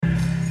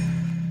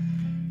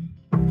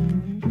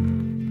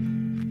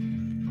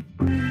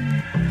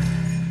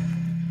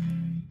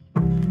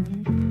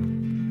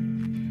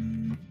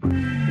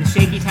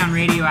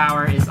Radio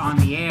Hour is on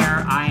the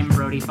air. I am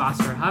Brody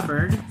Foster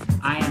Hubbard.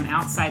 I am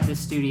outside the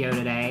studio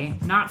today.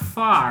 Not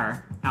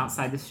far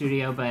outside the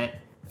studio, but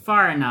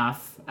far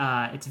enough.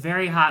 It's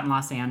very hot in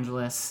Los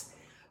Angeles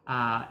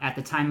at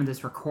the time of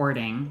this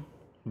recording.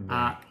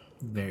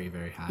 Very,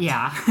 very hot.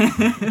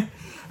 Yeah.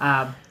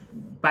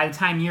 By the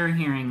time you're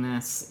hearing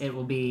this, it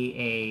will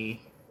be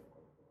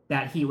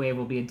that heat wave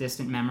will be a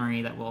distant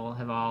memory that we'll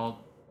have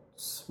all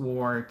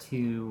swore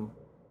to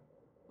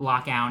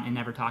block out and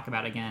never talk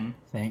about again.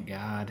 Thank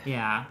God.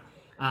 Yeah,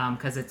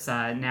 because it's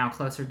now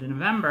closer to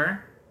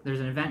November. There's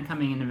an event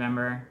coming in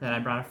November that I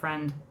brought a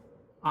friend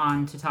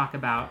on to talk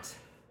about.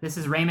 This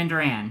is Raymond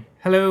Duran.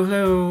 Hello,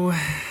 hello.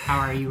 How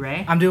are you,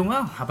 Ray? I'm doing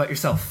well. How about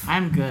yourself?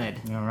 I'm good.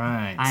 All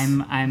right.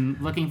 I'm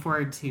looking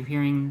forward to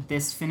hearing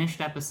this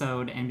finished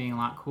episode and being a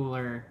lot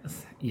cooler.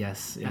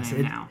 Yes. Than I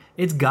am now.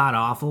 It's god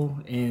awful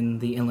in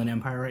the Inland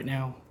Empire right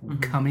now. Mm-hmm.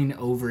 Coming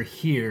over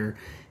here,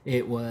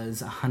 it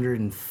was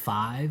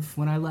 105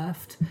 when I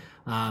left.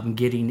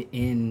 Getting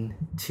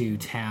into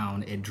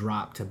town, it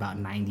dropped to about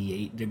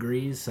 98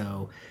 degrees.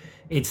 So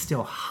it's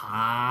still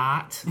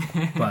hot,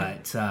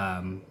 but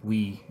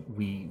we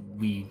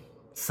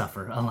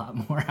suffer a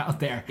lot more out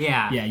there.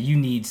 Yeah. Yeah, you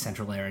need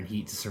central air and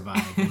heat to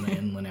survive in the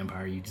Inland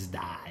Empire. You just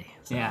die.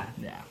 So, Yeah.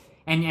 Yeah.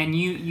 And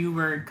you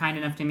were kind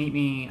enough to meet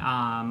me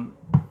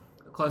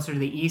closer to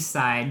the east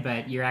side,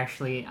 but you're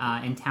actually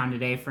in town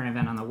today for an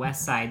event on the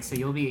west side. So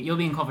you'll be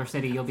in Culver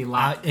City. You'll be a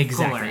lot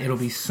exactly. cooler. It'll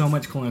be so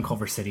much cooler in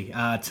Culver City.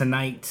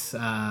 Tonight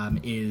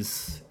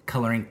is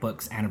Color Ink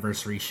Books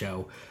anniversary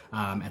show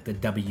at the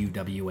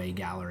WWA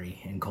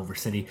Gallery in Culver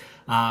City.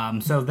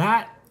 So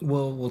that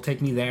will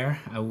take me there.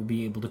 I will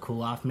be able to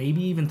cool off.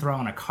 Maybe even throw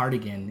on a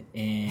cardigan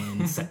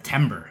in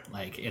September.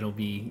 Like it'll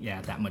be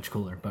that much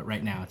cooler. But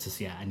right now it's just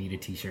I need a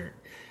t-shirt.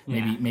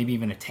 Maybe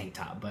even a tank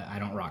top. But I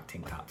don't rock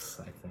tank tops.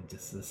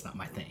 It's not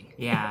my thing.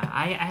 Yeah,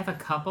 I have a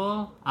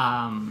couple.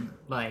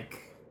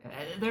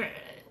 They're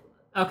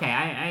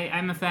okay.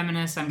 I'm a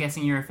feminist. I'm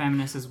guessing you're a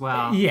feminist as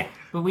well. Yeah.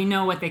 But we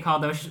know what they call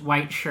those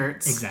white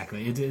shirts.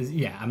 Exactly. It is.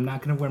 Yeah. I'm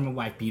not gonna wear my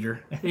wife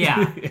beater.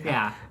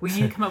 Yeah. We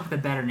need to come up with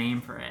a better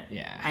name for it.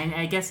 Yeah.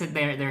 I guess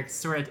they're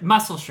sort of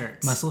muscle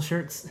shirts. Muscle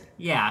shirts.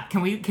 Yeah.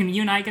 Can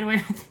you and I get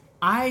away with it?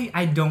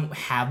 I don't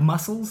have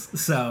muscles,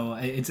 so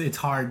it's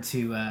hard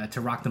to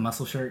rock the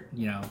muscle shirt,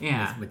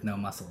 with no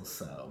muscles.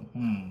 So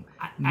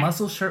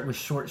muscle shirt with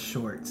short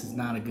shorts is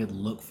not a good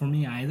look for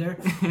me either.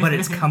 But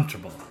it's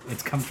comfortable.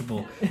 It's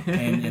comfortable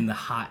in the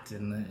hot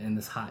in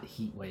this hot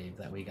heat wave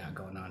that we got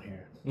going on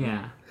here.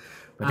 Yeah.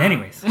 But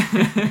anyways,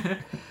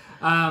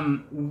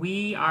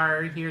 we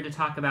are here to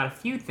talk about a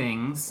few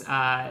things.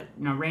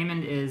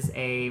 Raymond is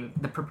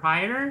the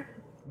proprietor.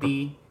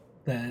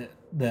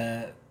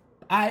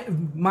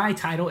 My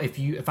title,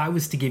 if I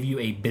was to give you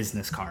a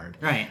business card,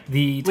 right?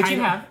 Which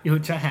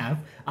I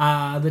have.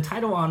 The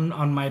title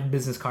on my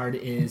business card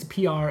is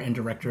PR and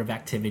Director of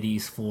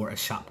Activities for a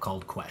shop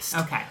called Quest.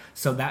 Okay.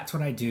 So that's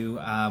what I do.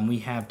 We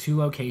have 2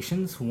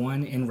 locations,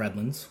 one in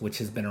Redlands, which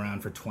has been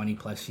around for 20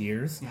 plus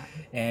years,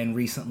 and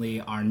recently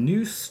our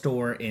new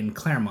store in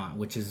Claremont,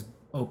 which is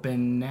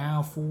open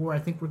now for, I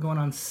think we're going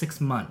on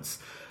 6 months.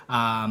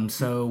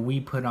 So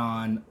we put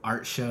on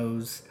art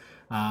shows.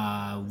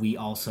 We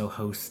also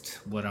host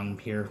what I'm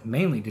here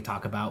mainly to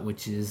talk about,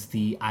 which is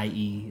the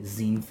IE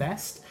Zine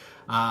Fest.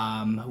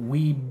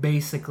 We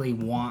basically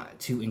want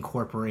to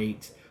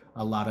incorporate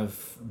a lot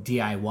of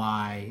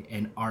DIY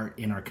and art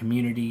in our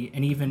community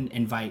and even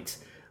invite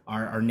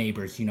our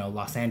neighbors.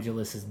 Los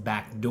Angeles'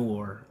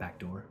 backyard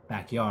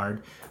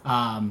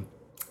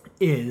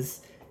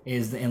is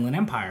the Inland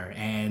Empire,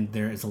 and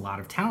there is a lot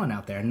of talent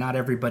out there. Not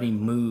everybody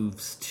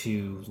moves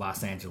to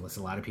Los Angeles.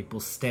 A lot of people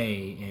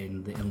stay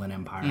in the Inland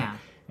Empire. Yeah.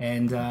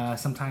 And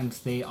sometimes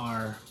they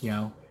are,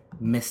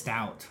 missed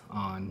out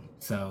on.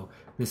 So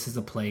this is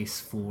a place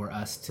for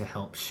us to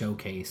help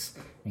showcase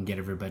and get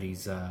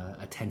everybody's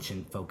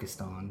attention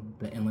focused on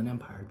the Inland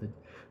Empire,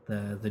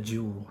 the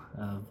jewel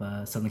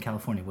of Southern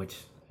California, which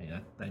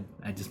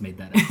I just made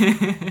that up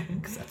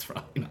because that's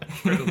probably not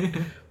true.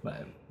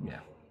 But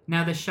yeah.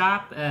 Now the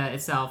shop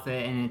itself,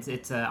 and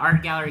it's an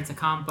art gallery, it's a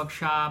comic book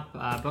shop,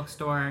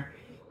 bookstore.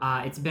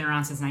 It's been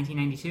around since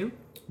 1992?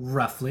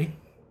 Roughly,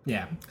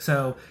 yeah.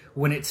 So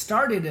when it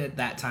started at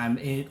that time,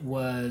 it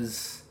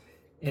was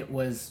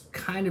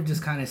kind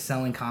of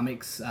selling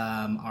comics.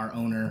 Our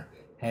owner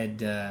had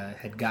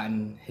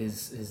gotten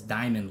his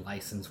Diamond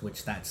license,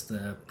 which that's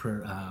the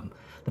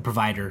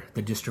provider,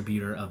 the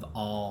distributor of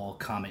all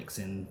comics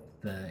in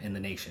the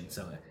nation.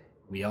 So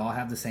we all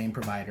have the same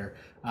provider.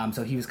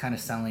 So he was kind of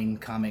selling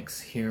comics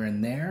here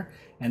and there,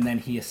 and then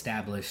he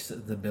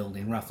established the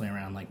building roughly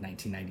around like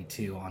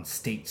 1992 on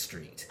State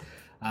Street.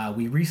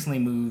 We recently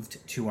moved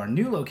to our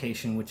new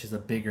location, which is a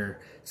bigger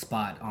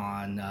spot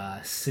on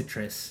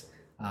Citrus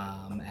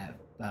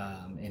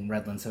in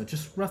Redlands, so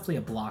just roughly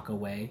a block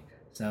away.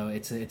 So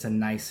it's a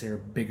nicer,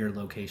 bigger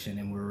location,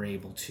 and we were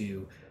able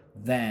to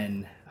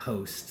then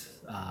host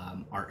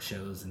art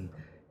shows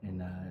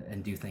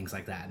and do things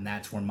like that. And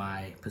that's where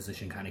my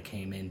position kind of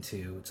came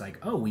into. It's like,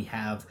 oh, we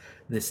have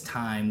this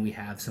time, we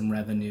have some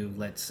revenue,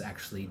 let's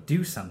actually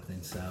do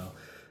something. So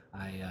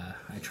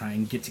I try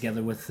and get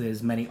together with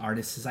as many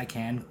artists as I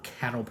can,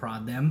 cattle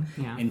prod them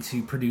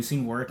into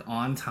producing work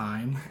on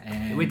time.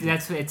 And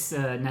it's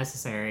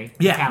necessary.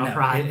 Yeah, cattle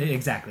prod.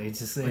 Exactly. It's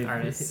just with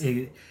artists.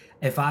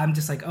 If I'm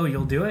just like, oh,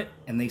 you'll do it,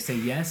 and they say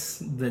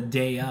yes the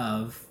day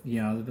of,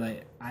 they'll be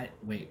like,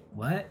 wait,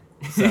 what?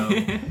 So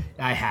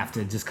I have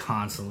to just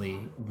constantly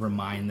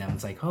remind them.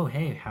 It's like, oh,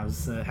 hey,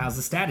 how's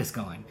the status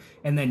going?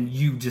 And then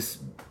you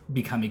just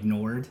become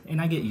ignored, and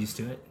I get used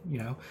to it,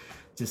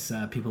 just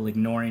people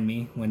ignoring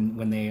me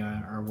when they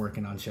are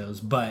working on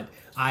shows. But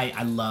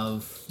I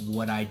love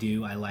what I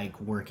do. I like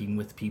working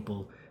with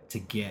people to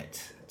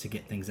get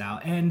things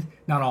out, and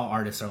not all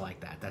artists are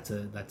like that. That's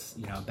a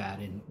bad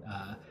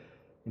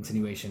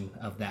insinuation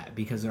of that,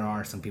 because there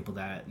are some people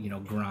that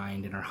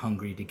grind and are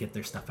hungry to get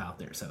their stuff out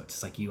there. So it's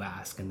just like you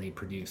ask and they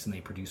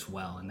produce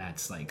well, and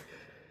that's like,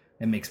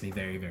 it makes me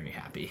very, very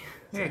happy.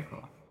 Very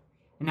cool.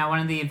 And now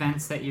one of the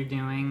events that you're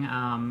doing,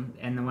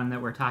 and the one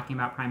that we're talking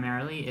about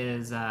primarily,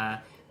 is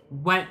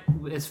what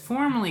is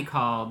formerly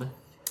called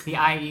the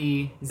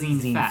IE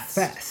Zine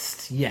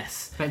Fest.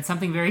 Yes. But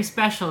something very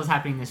special is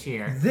happening this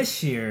year.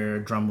 This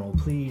year, drumroll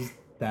please,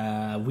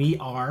 we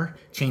are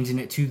changing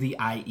it to the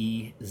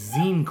IE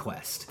Zine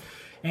Quest.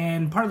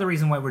 And part of the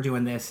reason why we're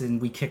doing this,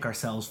 and we kick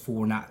ourselves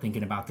for not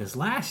thinking about this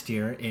last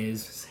year,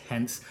 is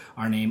hence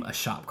our name, A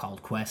Shop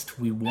Called Quest.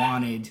 We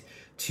wanted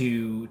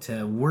to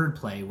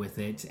wordplay with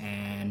it,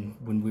 and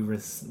when we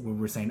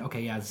were saying,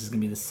 okay, yeah, this is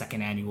gonna be the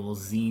second annual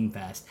Zine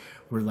Fest,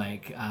 we're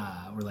like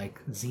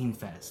Zine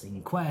Fest,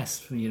 Zine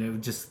Quest,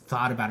 just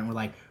thought about it, and we're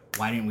like,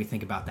 why didn't we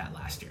think about that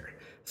last year?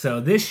 So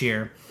this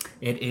year,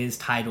 it is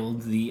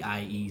titled the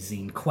IE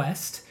Zine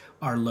Quest.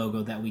 Our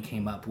logo that we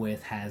came up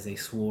with has a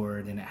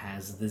sword, and it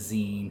has the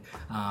zine.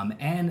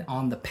 And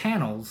on the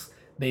panels,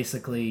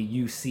 basically,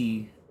 you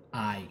see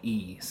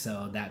IE.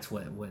 So that's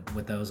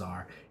what those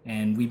are.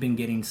 And we've been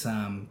getting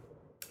some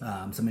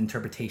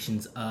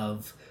interpretations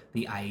of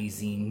the IE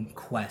Zine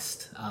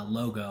Quest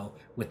logo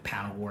with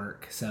panel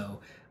work. So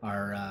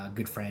our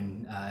good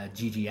friend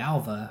Gigi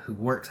Alva, who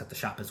works at the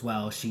shop as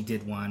well, she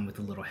did one with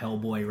a little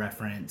Hellboy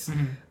reference.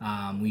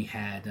 Mm-hmm. We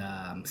had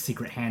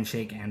Secret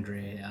Handshake,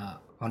 Andre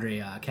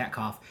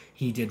Katkoff.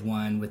 He did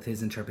one with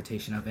his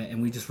interpretation of it,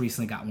 and we just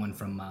recently got one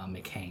from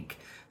McHank.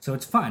 So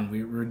it's fun.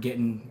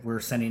 We're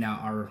sending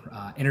out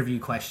our interview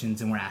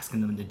questions, and we're asking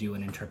them to do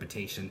an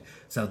interpretation.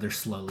 So they're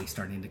slowly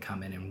starting to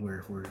come in, and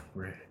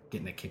we're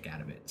getting a kick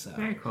out of it. So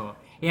very cool.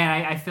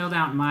 Yeah, I filled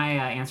out my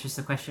answers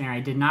to the questionnaire.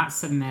 I did not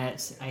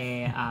submit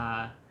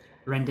a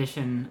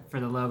rendition for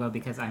the logo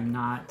because I'm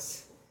not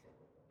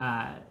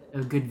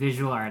a good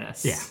visual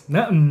artist.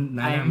 Yeah,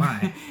 neither am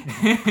I.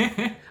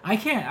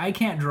 I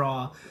can't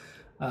draw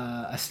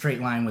a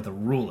straight line with a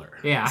ruler.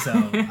 Yeah. So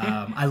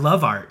I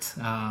love art,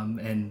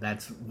 and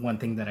that's one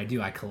thing that I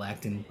do. I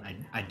collect and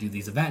I do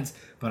these events,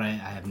 but I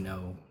have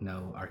no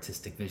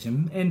artistic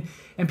vision.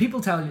 And people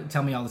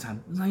tell me all the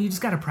time, no, you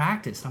just got to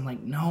practice. And I'm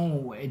like,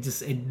 no,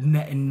 it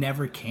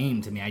never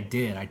came to me. I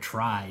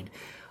tried,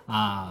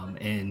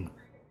 and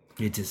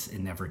it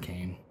never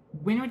came.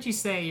 When would you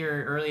say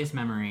your earliest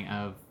memory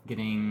of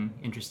getting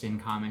interested in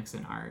comics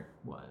and art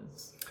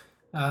was?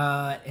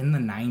 In the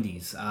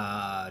 90s.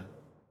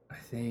 I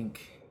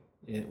think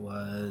it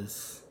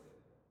was,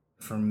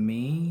 for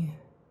me,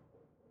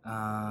 it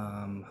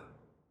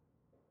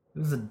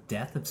was the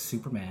death of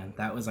Superman.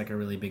 That was like a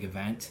really big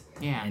event.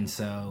 Yeah. And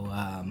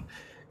so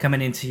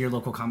coming into your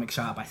local comic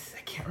shop, I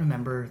can't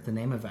remember the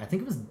name of it. I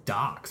think it was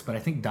Docs, but I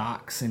think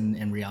Docs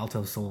and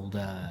Rialto sold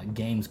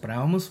games. But I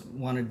almost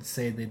wanted to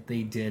say that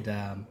they did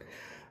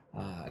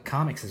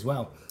comics as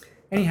well.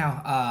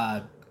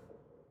 Anyhow,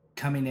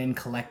 coming in,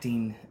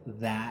 collecting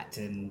that,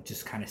 and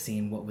just kind of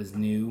seeing what was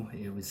new,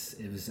 it was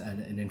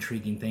an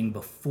intriguing thing.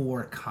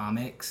 Before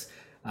comics,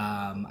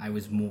 I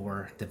was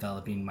more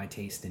developing my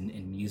taste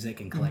in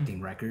music and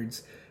collecting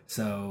records,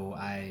 so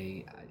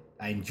I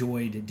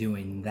enjoyed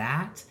doing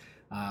that.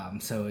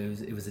 So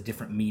it was a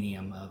different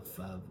medium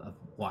of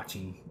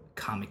watching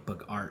comic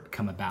book art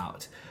come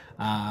about.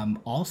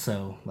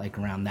 Also, like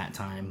around that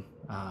time,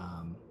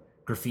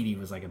 graffiti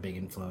was like a big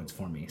influence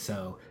for me.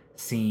 So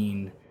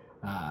seeing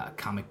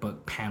comic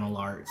book panel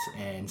art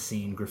and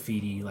seeing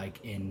graffiti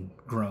like in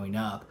growing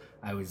up,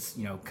 I was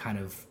kind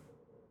of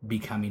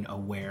becoming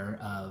aware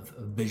of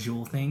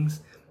visual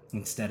things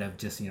instead of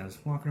just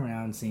just walking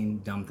around seeing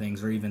dumb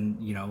things, or even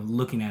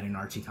looking at an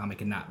Archie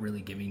comic and not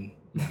really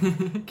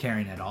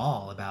caring at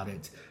all about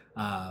it.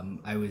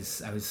 I was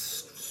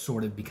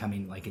sort of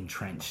becoming like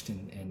entrenched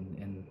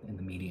in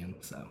the medium.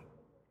 So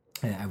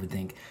I would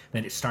think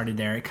that it started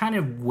there. It kind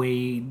of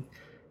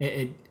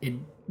it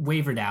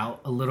wavered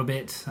out a little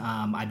bit.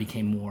 I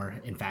became more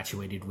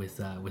infatuated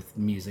with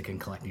music and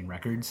collecting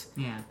records.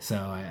 Yeah. So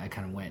I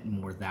kind of went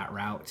more that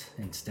route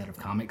instead of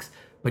comics.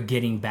 But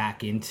getting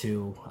back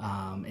into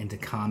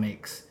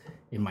comics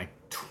in my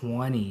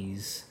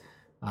 20s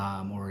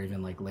or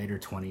even like later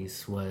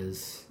 20s,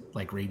 was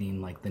like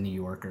reading like The New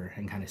Yorker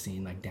and kind of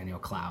seeing like Daniel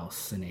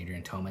Klaus and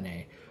Adrian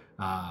Tomine,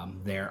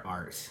 their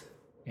art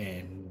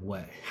and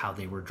how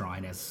they were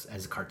drawing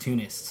as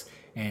cartoonists,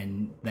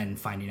 and then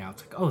finding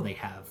out like, oh, they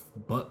have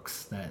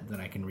books that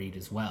I can read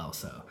as well.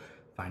 So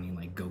finding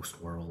like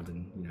Ghost World,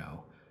 and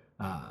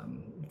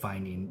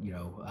finding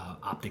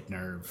Optic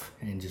Nerve,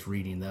 and just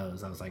reading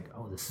those, I was like,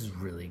 oh, this is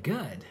really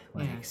good.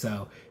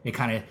 So it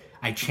kind of,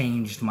 I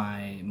changed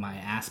my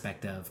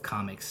aspect of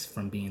comics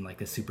from being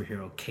like a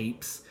superhero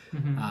capes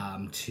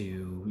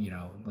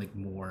to like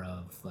more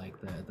of like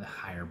the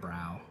higher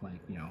brow, like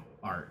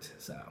art.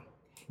 So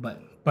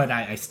but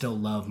I still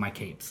love my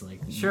capes,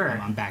 like sure,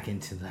 I'm back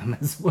into them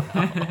as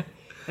well.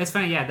 It's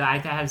funny, yeah. I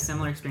had a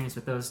similar experience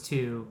with those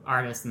two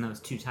artists and those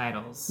two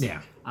titles.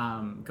 Yeah.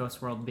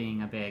 Ghost World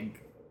being a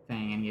big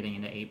thing and getting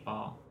into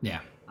 8-Ball.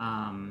 Yeah.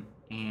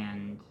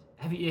 And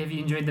have you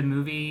enjoyed the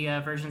movie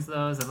versions of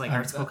those, of like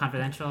Art School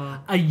Confidential?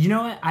 You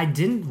know what? I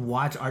didn't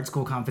watch Art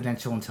School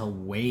Confidential until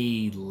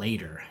way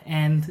later,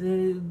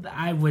 and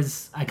I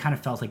kind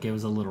of felt like it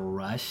was a little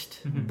rushed.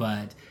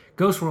 But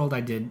Ghost World, I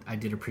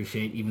did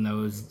appreciate, even though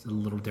it was a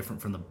little different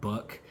from the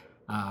book.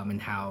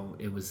 And how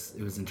it was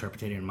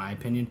interpreted, in my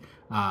opinion.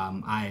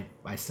 I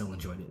still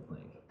enjoyed it.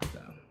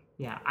 So.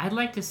 Yeah, I'd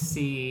like to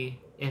see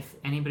if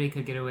anybody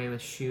could get away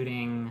with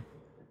shooting.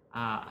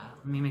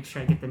 Let me make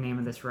sure I get the name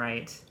of this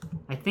right.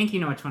 I think you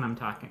know which one I'm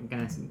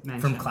gonna mention.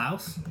 From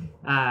Klaus?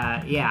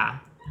 Yeah,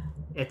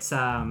 it's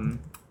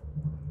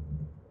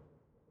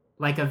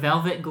like a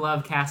velvet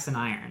glove cast in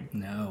iron.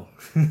 No,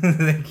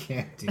 they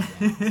can't do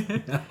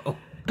that. No,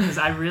 because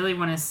I really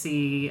want to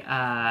see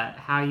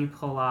how you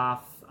pull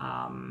off.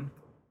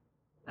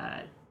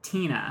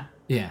 Tina.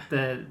 Yeah.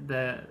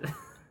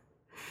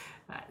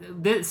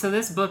 So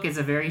this book is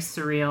a very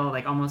surreal,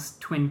 like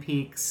almost Twin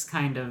Peaks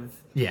kind of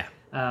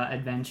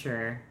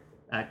adventure.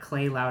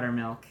 Clay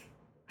Loudermilk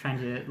trying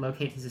to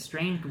locate his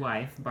estranged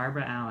wife,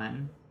 Barbara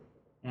Allen,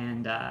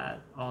 and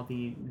all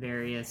the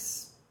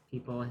various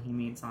people he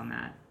meets on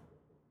that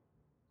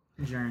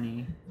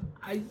journey.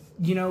 I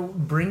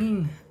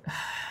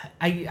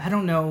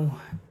don't know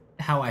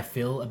how I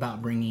feel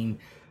about bringing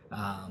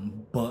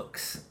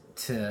books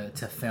to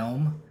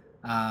film,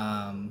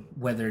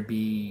 whether it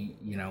be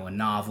a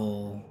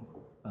novel,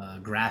 a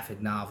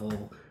graphic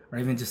novel, or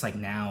even just like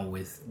now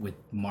with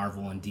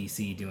Marvel and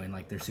DC doing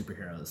like their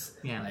superheroes.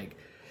 Yeah. Like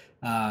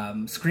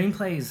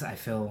screenplays, I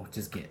feel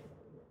just get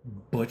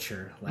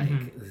butcher like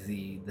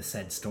the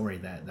said story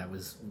that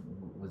was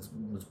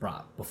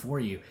brought before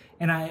you,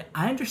 and I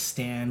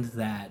understand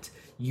that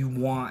you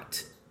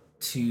want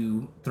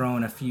to throw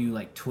in a few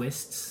like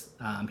twists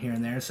here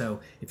and there.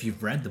 So if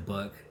you've read the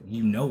book,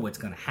 you know what's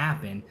going to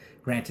happen.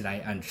 Granted,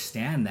 I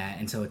understand that,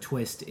 and so a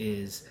twist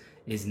is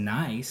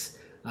nice.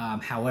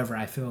 However,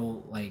 I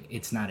feel like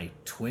it's not a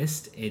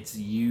twist. It's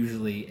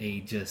usually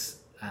a just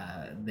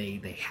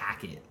they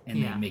hack it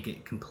and they make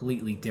it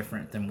completely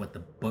different than what the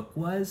book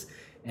was,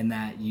 and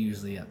that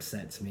usually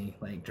upsets me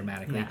like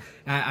dramatically.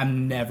 I've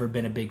never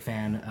been a big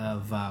fan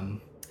of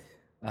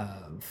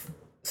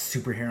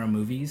superhero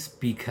movies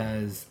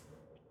because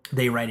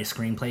they write a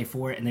screenplay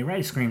for it, and they write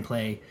a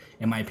screenplay,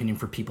 in my opinion,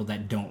 for people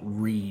that don't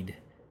read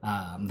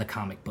the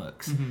comic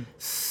books.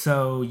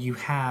 So you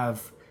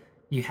have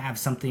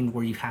something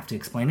where you have to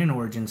explain an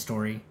origin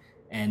story,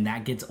 and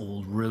that gets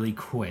old really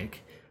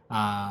quick.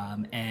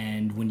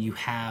 And when you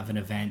have an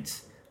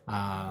event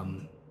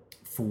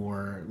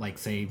for, like,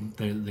 say,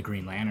 the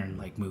Green Lantern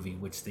like movie,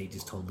 which they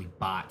just totally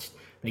botched,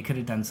 they could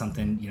have done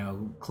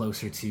something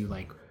closer to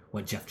like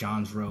what Jeff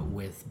Johns wrote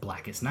with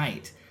Blackest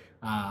Night.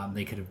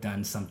 They could have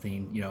done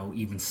something,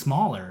 even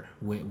smaller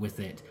with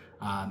it,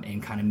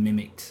 and kind of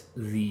mimicked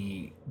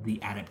the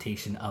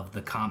adaptation of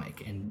the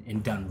comic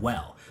and done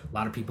well. A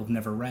lot of people have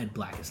never read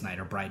Blackest Night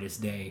or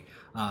Brightest Day,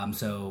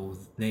 so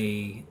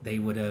they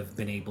would have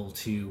been able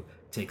to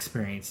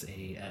experience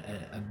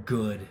a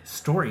good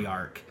story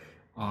arc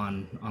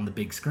on the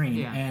big screen.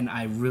 Yeah. And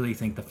I really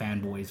think the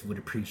fanboys would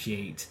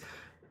appreciate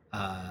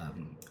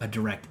a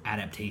direct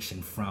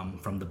adaptation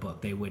from the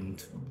book. They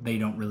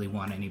don't really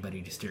want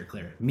anybody to steer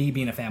clear. Me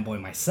being a fanboy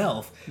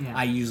myself,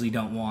 I usually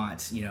don't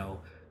want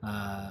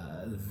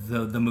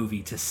the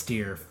movie to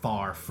steer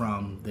far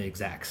from the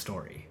exact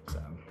story.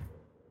 So,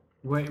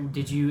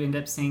 did you end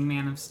up seeing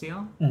Man of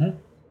Steel?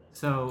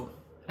 So,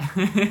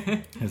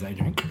 as I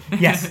drink,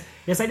 yes,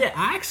 I did.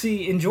 I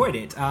actually enjoyed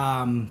it.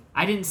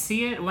 I didn't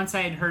see it once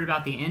I had heard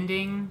about the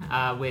ending,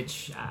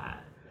 which.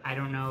 I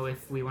don't know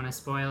if we want to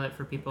spoil it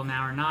for people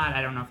now or not.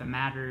 I don't know if it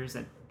matters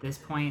at this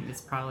point.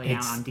 It's probably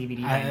out on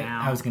DVD right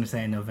now. I was going to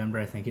say in November.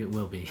 I think it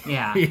will be.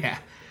 Yeah. Yeah.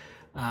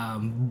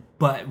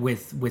 But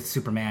with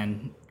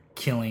Superman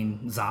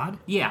killing Zod.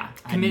 Yeah,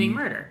 committing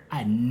murder. I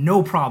had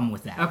no problem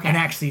with that. Okay. And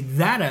actually,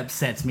 that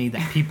upsets me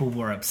that people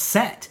were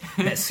upset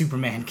that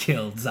Superman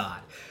killed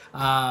Zod.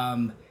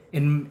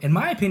 In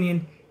my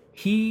opinion,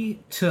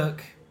 he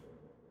took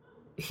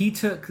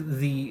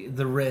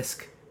the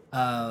risk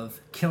of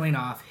killing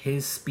off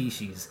his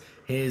species,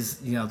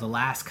 the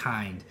last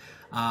kind,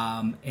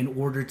 in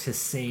order to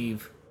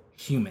save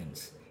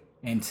humans.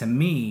 And to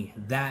me,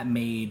 that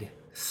made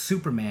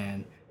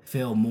Superman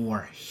feel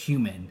more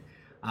human.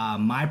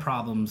 My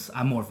problems,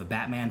 I'm more of a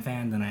Batman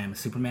fan than I am a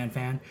Superman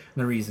fan.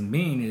 The reason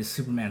being is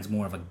Superman's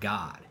more of a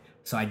god.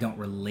 So I don't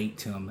relate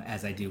to him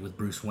as I do with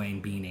Bruce Wayne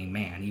being a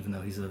man, even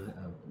though he's a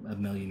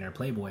millionaire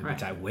playboy, Right.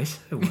 which I wish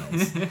I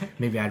was.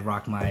 Maybe I'd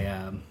rock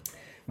my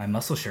my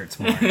muscle shirts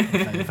more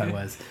if I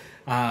was.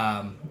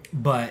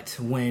 But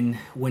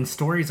when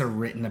stories are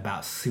written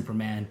about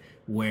Superman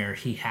where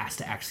he has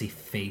to actually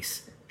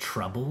face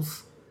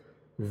troubles,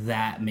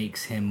 that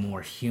makes him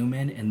more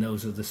human, and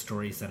those are the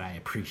stories that I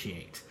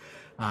appreciate.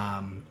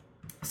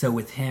 So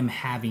with him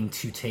having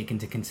to take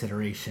into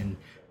consideration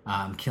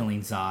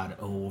killing Zod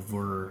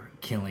over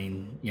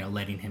killing,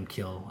 letting him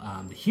kill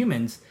the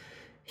humans,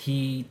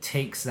 he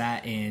takes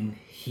that in,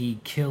 he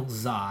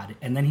kills Zod,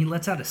 and then he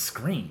lets out a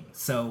scream.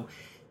 So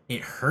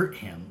it hurt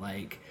him.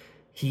 Like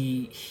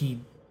he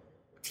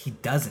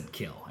doesn't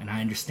kill, and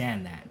I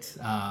understand that,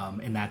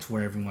 and that's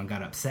where everyone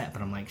got upset.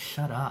 But I'm like,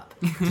 shut up,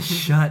 just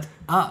shut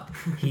up.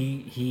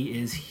 He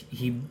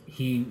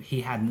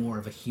had more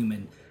of a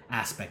human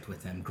aspect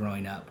with him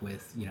growing up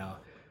with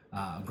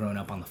growing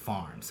up on the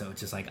farm. So it's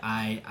just like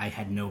I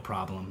had no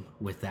problem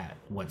with that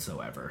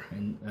whatsoever,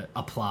 and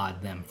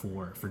applaud them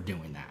for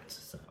doing that.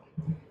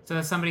 So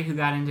as somebody who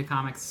got into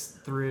comics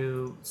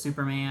through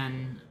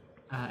Superman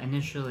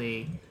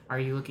initially, are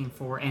you looking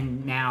for,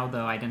 and now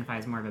though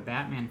identifies more of a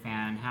Batman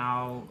fan,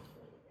 how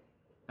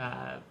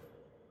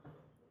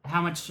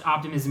much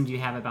optimism do you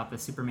have about the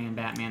Superman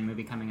Batman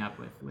movie coming up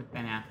with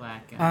Ben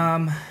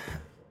Affleck?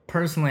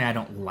 Personally, I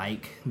don't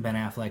like Ben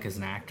Affleck as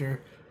an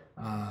actor.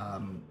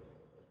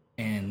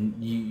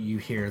 And you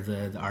hear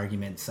the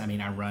arguments. I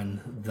mean, I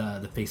run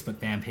the Facebook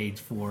fan page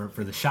for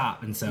the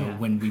shop, and so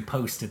when we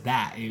posted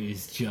that, it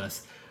was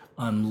just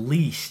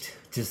unleashed,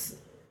 just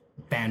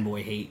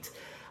fanboy hate.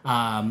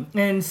 And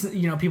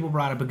people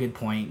brought up a good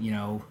point.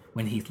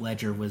 When Heath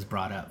Ledger was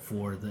brought up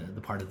for the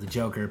part of the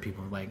Joker,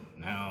 people were like,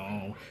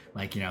 no,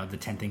 like the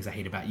 10 Things I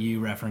Hate About You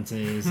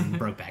references and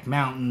Brokeback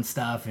Mountain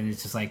stuff, and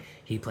it's just like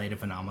he played a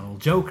phenomenal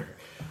Joker.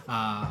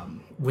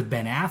 With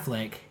Ben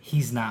Affleck,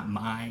 he's not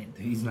mine.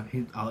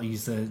 I'll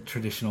use the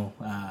traditional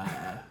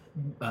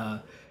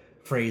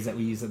phrase that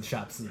we use at the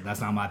shops.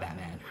 That's not my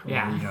Batman.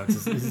 Yeah.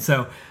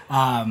 So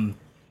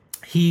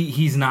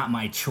he's not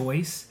my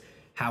choice.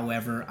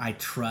 However, I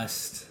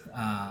trust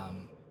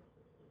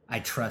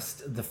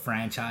the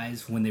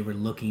franchise. When they were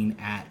looking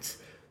at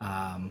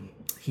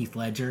Heath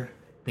Ledger,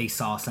 they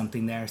saw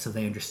something there, so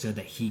they understood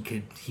that he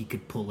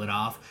could pull it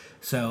off.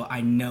 So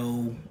I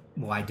know,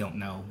 well, I don't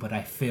know, but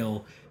I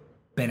feel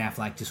Ben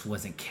Affleck just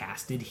wasn't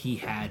casted. He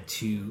had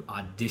to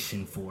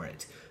audition for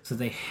it, so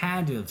they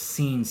had to have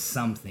seen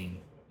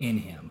something in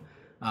him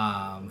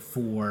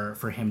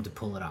for him to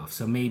pull it off.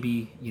 So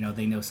maybe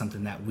they know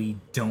something that we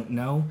don't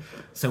know,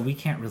 so we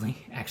can't really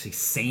actually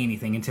say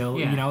anything until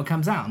it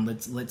comes out, and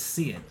let's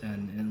see it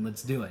and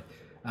let's do it.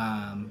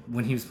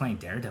 When he was playing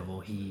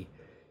Daredevil, he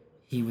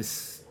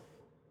was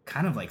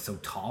kind of like so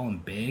tall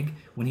and big.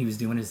 When he was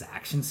doing his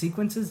action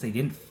sequences, they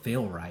didn't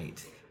feel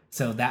right.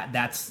 So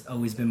that's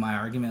always been my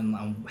argument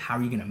on how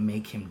are you going to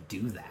make him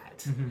do that.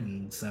 Mm-hmm.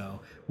 And so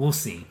we'll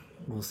see.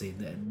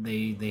 That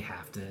they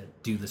have to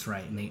do this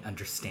right, and they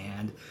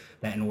understand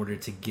that in order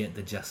to get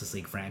the Justice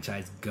League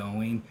franchise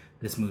going,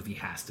 this movie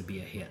has to be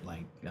a hit,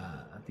 like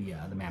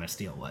the Man of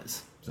Steel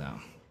was. So,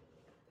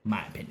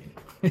 my opinion.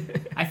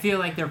 I feel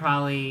like they're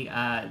probably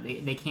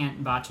they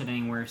can't botch it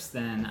any worse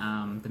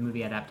than the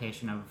movie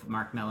adaptation of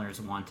Mark Millar's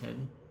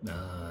Wanted.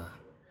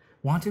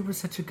 Wanted was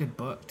such a good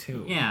book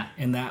too. Yeah,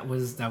 and that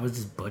was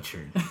just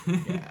butchered.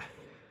 Yeah,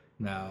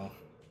 no.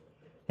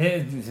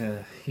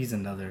 He's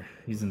another.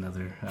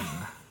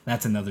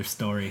 That's another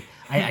story.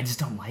 I just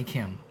don't like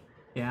him.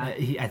 Yeah.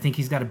 I think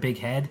he's got a big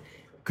head.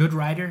 Good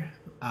writer.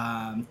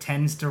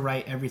 Tends to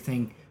write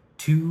everything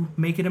to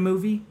make it a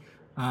movie.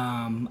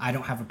 I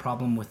don't have a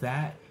problem with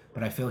that,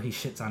 but I feel he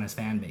shits on his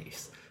fan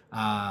base.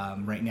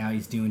 Right now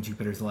he's doing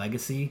Jupiter's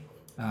Legacy.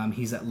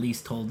 He's at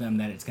least told them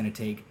that it's going to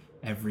take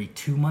every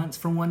 2 months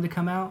for one to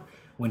come out.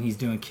 When he's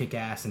doing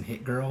Kick-Ass and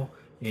Hit Girl,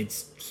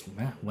 it's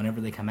whenever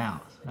they come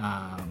out.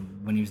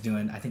 When he was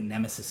doing, I think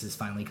Nemesis is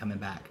finally coming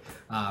back.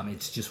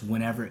 It's just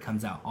whenever it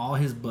comes out. All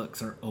his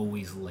books are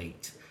always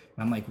late.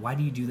 And I'm like, why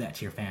do you do that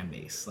to your fan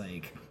base?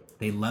 Like,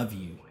 they love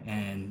you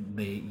and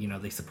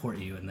they support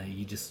you, and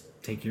you just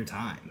take your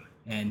time.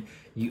 And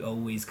you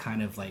always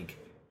kind of like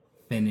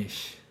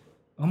finish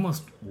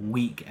almost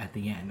weak at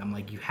the end. I'm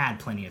like, you had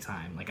plenty of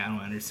time. Like, I don't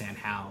understand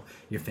how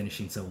you're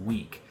finishing so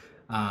weak.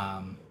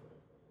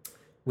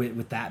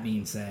 With that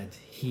being said,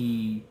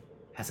 he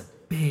has a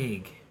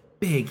big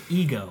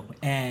ego,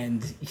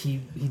 and he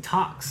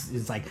talks.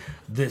 It's like,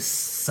 this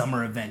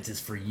summer event is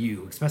for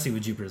you, especially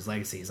with Jupiter's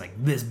Legacy. He's like,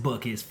 this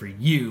book is for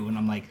you, and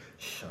I'm like,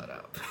 shut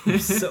up. You're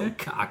so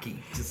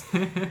cocky. Just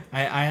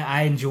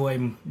I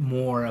enjoy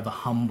more of a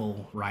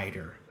humble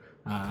writer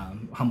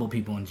humble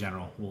people in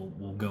general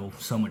will go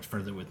so much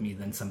further with me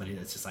than somebody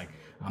that's just like,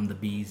 I'm the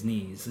bee's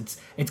knees.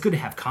 It's good to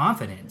have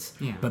confidence,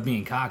 but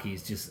being cocky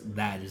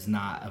that is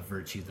not a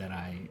virtue that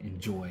I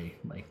enjoy,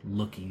 like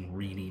looking,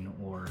 reading,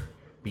 or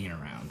being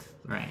around.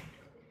 Right.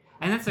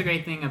 And that's the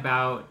great thing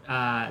about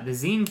the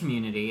zine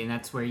community, and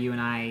that's where you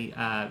and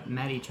I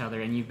met each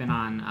other, and you've been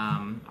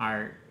on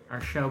our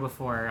show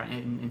before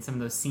in some of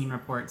those scene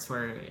reports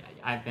where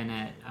I've been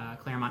at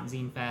Claremont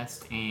Zine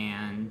Fest,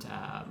 and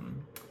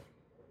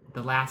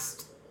the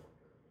last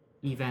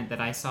event that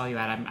I saw you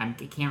at, I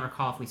can't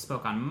recall if we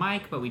spoke on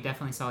mic, but we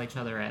definitely saw each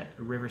other at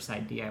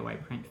Riverside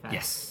DIY Print Fest.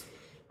 Yes.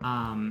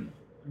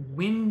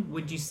 When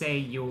would you say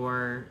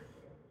your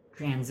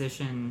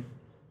transition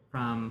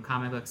from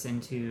comic books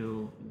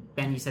into,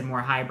 then you said more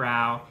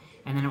highbrow,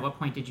 and then at what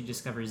point did you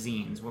discover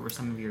zines? What were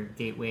some of your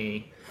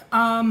gateway?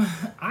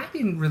 I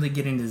didn't really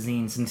get into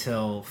zines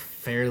until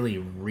fairly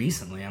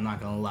recently. I'm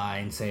not gonna lie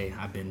and say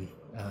I've been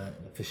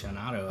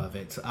aficionado of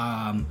it.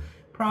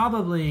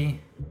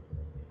 Probably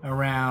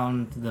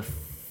around the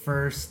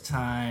first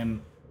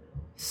time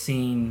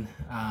seen,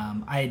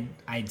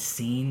 I'd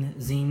seen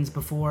zines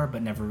before,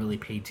 but never really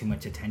paid too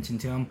much attention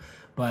to them.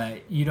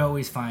 But you'd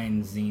always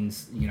find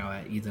zines,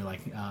 at either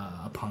like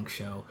a punk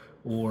show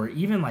or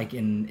even like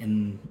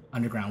in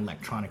underground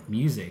electronic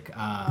music.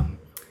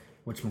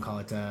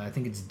 Whatchamacallit, I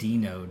think it's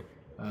D-Node.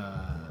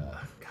 God,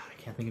 I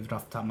can't think of it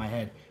off the top of my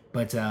head.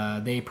 But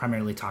they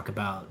primarily talk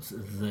about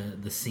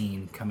the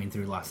scene coming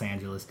through Los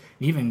Angeles,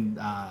 even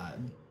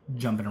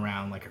jumping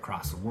around like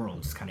across the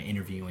world, just kind of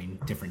interviewing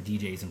different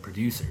DJs and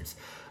producers.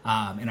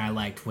 And I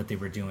liked what they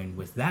were doing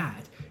with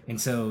that. And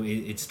so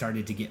it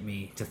started to get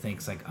me to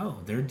think, like, oh,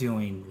 they're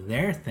doing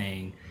their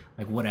thing.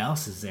 Like, what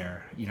else is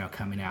there,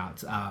 coming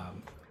out?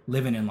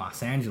 Living in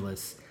Los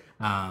Angeles,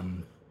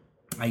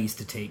 I used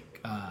to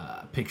take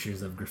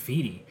pictures of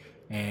graffiti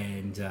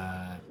and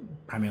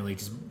primarily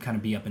just kind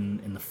of be up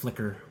in the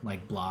Flickr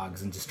like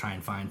blogs and just try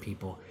and find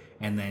people,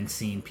 and then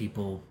seeing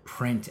people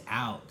print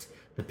out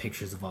the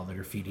pictures of all the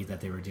graffiti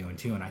that they were doing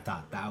too. And I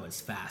thought that was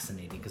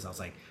fascinating because I was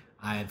like,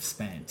 I've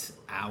spent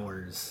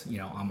hours,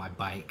 on my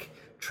bike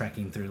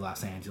trekking through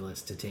Los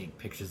Angeles to take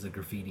pictures of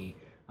graffiti.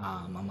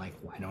 I'm like,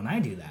 why don't I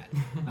do that?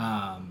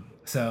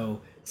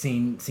 So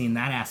seeing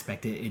that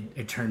aspect,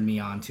 it turned me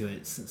on to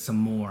it some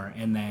more.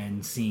 And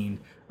then seeing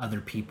other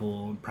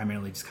people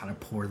primarily just kind of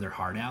pour their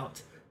heart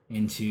out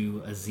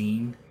into a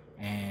zine,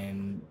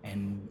 and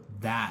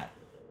that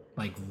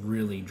like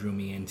really drew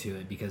me into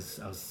it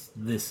because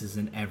this is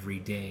an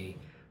everyday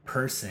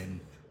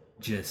person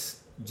just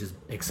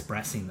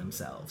expressing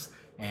themselves.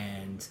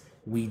 And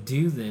we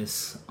do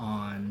this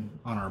on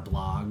our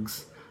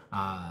blogs.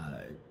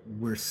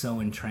 We're so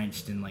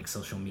entrenched in like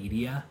social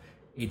media.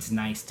 It's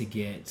nice to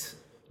get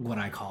what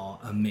I call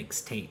a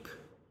mixtape.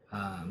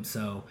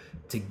 So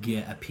to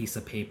get a piece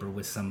of paper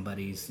with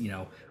somebody's,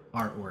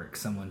 artwork,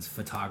 someone's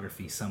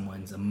photography,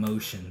 someone's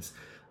emotions,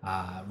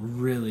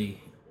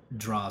 really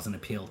draws an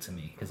appeal to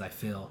me because I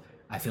feel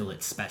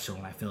it's special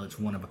and I feel it's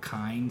one of a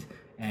kind.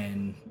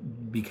 And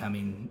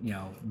becoming,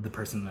 the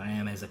person that I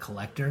am as a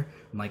collector,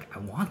 I'm like, I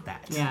want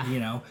that.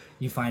 Yeah.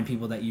 You find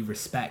people that you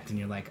respect and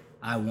you're like,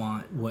 I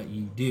want what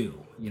you do.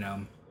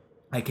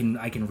 I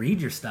can read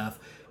your stuff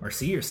or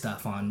see your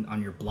stuff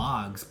on your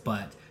blogs,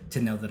 but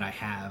to know that I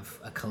have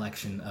a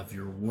collection of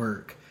your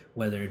work,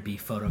 whether it be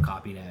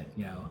photocopied at,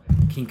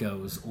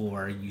 Kinko's,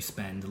 or you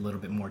spend a little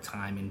bit more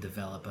time and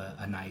develop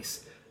a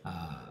nice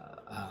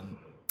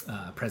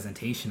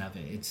presentation of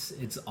it,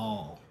 it's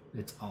all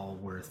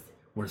worth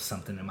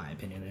something, in my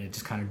opinion. And it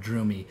just kind of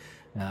drew me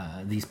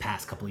these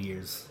past couple of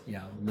years,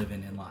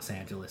 living in Los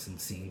Angeles and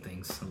seeing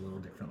things a little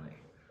differently.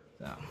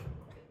 So,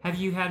 have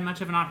you had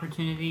much of an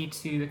opportunity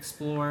to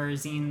explore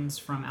zines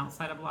from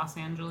outside of Los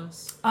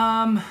Angeles?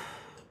 Not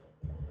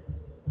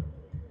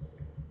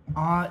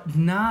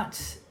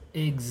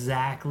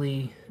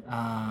exactly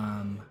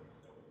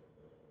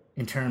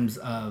in terms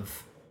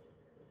of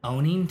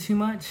owning too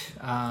much.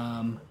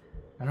 I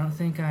don't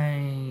think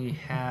I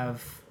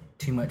have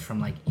too much from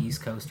like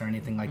East Coast or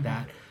anything like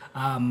that.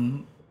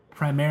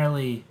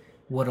 Primarily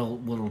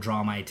what'll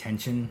draw my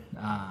attention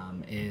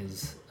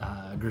is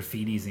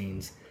graffiti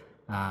zines.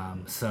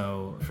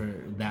 So for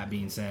that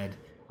being said,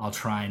 I'll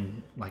try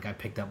and, like, I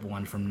picked up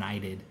one from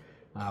Knighted.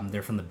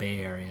 They're from the Bay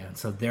Area,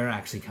 so they're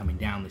actually coming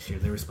down this year.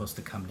 They were supposed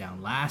to come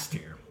down last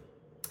year,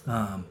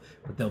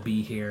 but they'll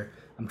be here.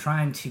 I'm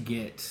trying to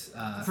get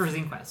for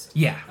Zine Quest.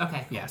 Yeah.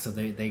 Okay. Yeah. So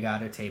they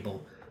got a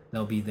table.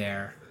 They'll be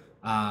there.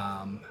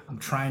 I'm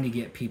trying to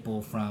get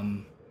people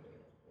from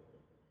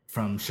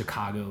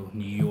Chicago,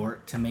 New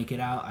York to make it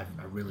out. I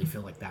really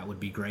feel like that would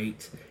be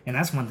great. And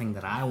that's one thing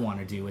that I want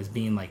to do, is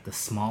being like the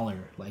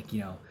smaller, like,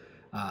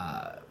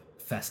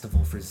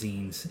 festival for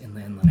zines in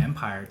the Inland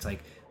Empire. It's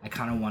like, I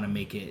kind of want to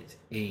make it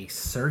a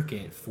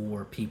circuit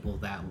for people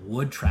that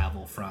would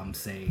travel from,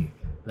 say,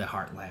 the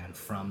heartland,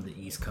 from the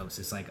East Coast.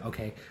 It's like,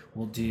 okay,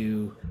 we'll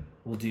do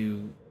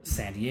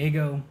San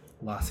Diego,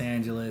 Los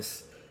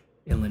Angeles,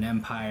 Inland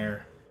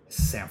Empire,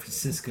 San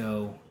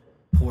Francisco,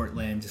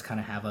 Portland, just kind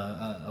of have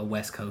a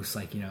West Coast,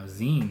 like,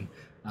 zine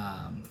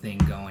thing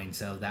going.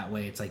 So that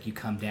way it's like you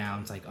come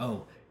down, it's like,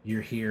 oh,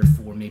 you're here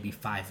for maybe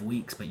 5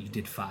 weeks, but you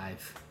did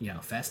 5,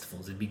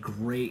 festivals. It'd be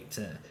great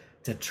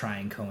to try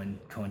and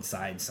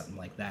coincide something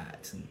like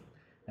that. And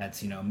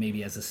that's,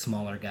 maybe as a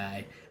smaller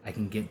guy, I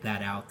can get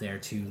that out there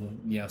to,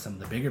 some of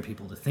the bigger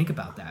people to think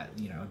about that.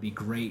 It'd be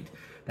great.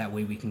 That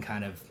way we can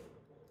kind of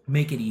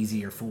make it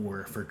easier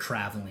for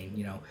traveling,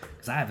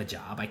 because I have a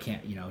job. I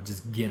can't,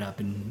 just get up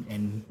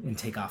and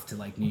take off to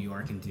like New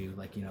York and do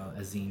like,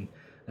 a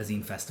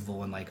zine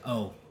festival and like,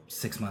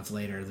 6 months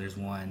later there's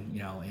one,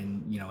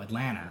 in,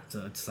 Atlanta.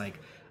 So it's like,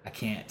 I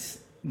can't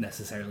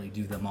necessarily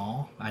do them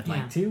all. I'd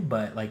like to,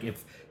 but like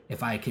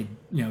if I could,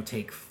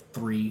 take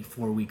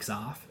 3-4 weeks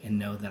off and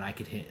know that I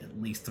could hit at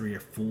least 3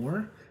 or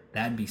 4,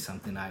 that'd be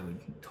something I would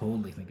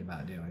totally think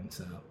about doing.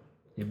 So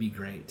it'd be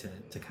great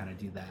to kind of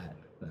do that.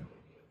 But.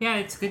 Yeah,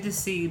 it's good to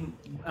see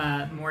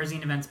more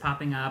zine events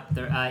popping up.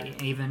 They're,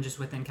 even just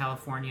within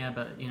California,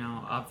 but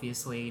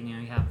obviously,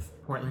 you have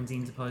Portland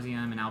Zine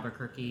Symposium and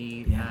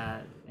Albuquerque,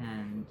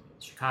 and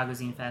Chicago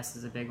Zine Fest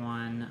is a big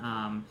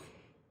one.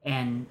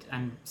 And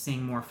I'm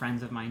seeing more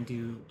friends of mine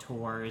do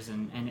tours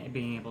and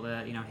being able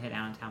to hit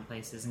out of town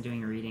places and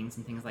doing readings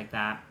and things like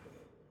that.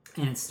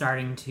 And it's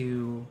starting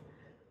to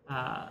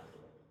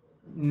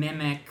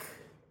mimic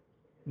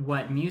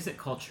what music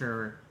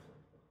culture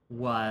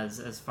was,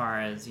 as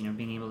far as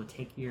being able to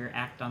take your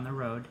act on the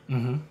road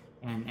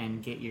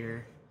and get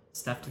your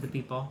stuff to the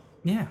people.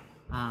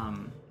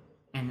 And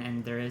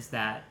there is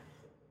that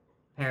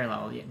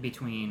parallel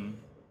between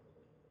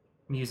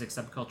music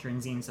subculture and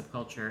zine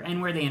subculture,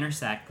 and where they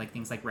intersect, like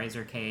things like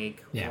Razor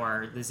Cake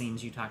or the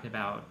zines you talked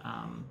about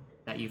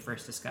that you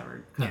first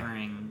discovered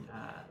covering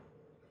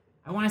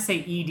I want to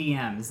say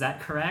EDM. Is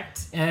that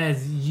correct?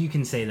 As you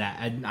can say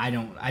that. I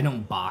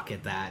don't balk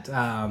at that.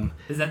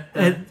 Is that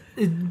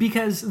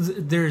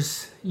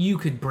because you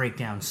could break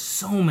down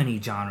so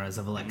many genres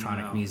of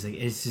electronic music.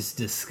 It's just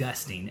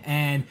disgusting.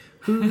 And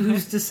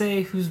who's to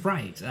say who's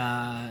right?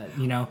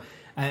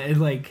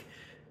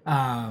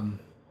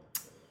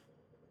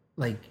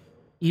 Like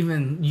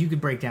even you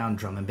could break down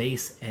drum and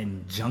bass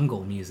and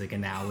jungle music,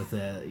 and now with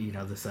the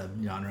the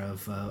subgenre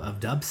of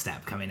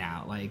dubstep coming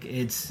out, like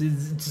it's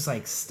just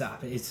like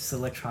stop it. It's just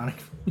electronic.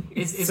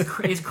 Is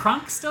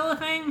crunk still a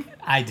thing?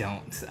 I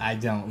don't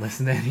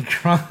listen to any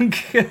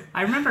crunk.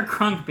 I remember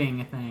crunk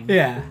being a thing.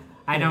 Yeah.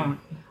 I don't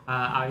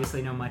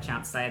obviously know much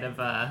outside of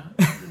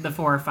the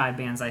 4 or 5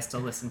 bands I still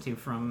listen to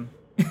from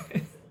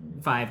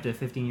 5 to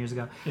 15 years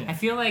ago. Yeah. I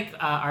feel like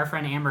our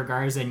friend Amber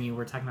Garza and you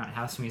were talking about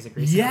house music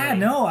recently. Yeah,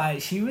 no,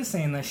 she was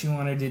saying that she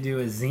wanted to do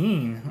a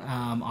zine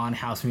on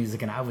house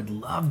music, and I would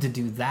love to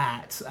do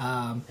that.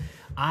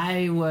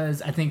 I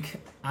think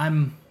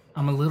I'm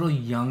a little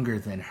younger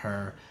than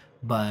her,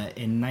 but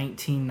in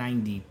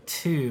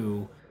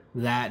 1992,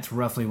 that's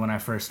roughly when I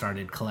first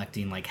started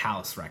collecting like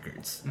house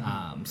records.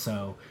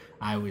 So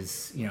I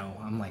was,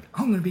 I'm like,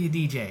 I'm gonna be a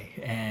DJ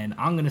and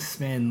I'm gonna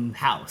spin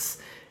house.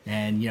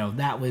 And,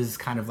 that was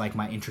kind of like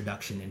my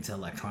introduction into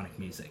electronic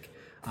music.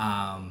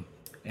 And,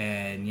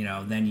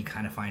 then you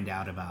kind of find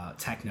out about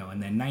techno.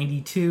 And then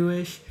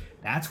 92-ish,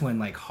 that's when,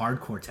 like,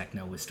 hardcore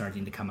techno was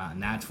starting to come out.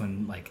 And that's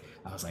when, like,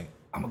 I was like,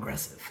 I'm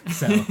aggressive.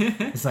 So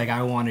it's like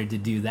I wanted to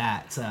do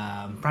that.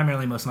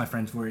 Primarily, most of my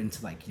friends were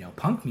into, like,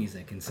 punk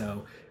music. And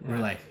so we're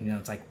like,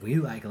 it's like, we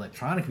like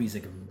electronic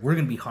music. And we're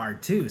going to be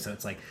hard, too. So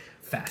it's like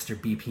faster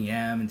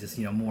BPM and just,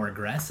 more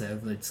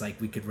aggressive. It's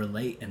like we could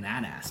relate in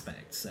that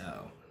aspect.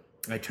 So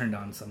I turned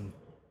on some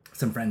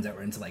friends that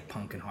were into like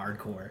punk and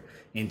hardcore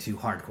into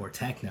hardcore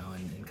techno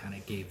and kind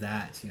of gave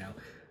that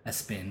a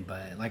spin.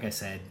 But like I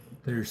said,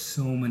 there's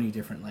so many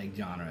different like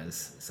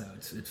genres, so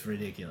it's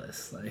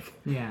ridiculous like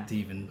to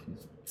even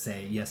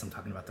say yes I'm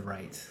talking about the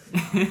right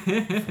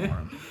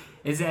form.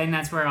 And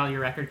that's where all your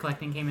record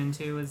collecting came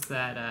into? Is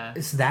that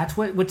that's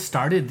what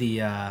started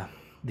the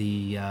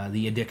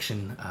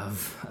addiction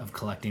of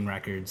collecting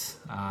records.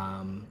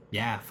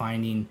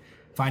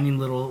 Finding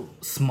little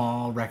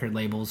small record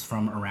labels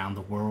from around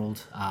the world.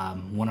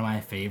 One of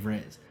my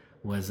favorites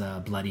was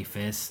Bloody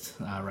Fist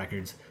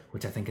Records,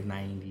 which I think in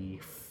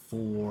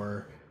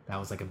 '94 that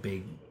was like a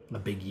big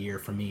year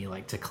for me.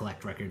 Like to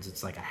collect records,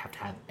 it's like I have to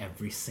have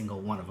every single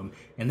one of them,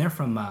 and they're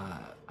from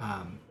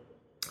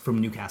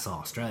Newcastle,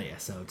 Australia.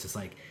 So it's just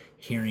like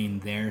hearing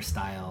their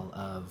style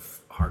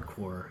of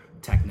hardcore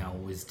techno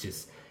was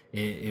just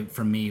it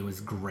for me it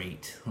was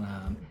great.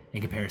 In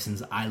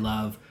comparisons, I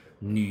love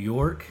New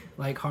York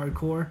like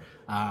hardcore.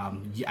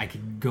 I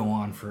could go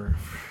on for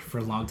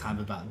a long time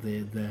about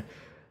the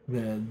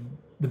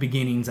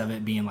beginnings of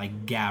it being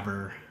like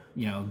gabber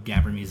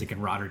music in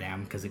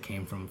Rotterdam because it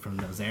came from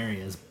those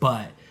areas.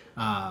 But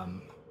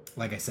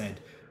like I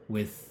said,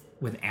 with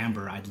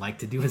Amber, I'd like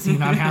to do a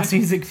zine on house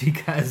music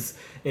because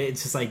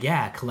it's just like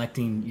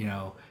collecting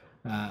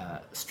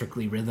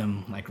strictly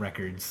rhythm like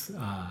records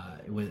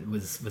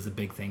was a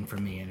big thing for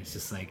me, and it's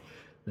just like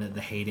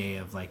the heyday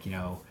of like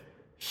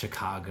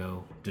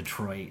Chicago,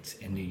 Detroit,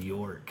 and New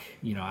York.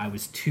 I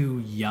was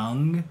too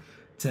young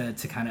to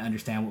kind of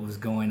understand what was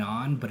going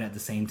on, but at the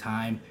same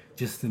time,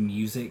 just the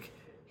music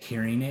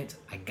hearing it,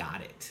 I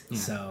got it. Yeah.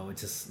 So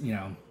it's just,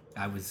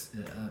 I was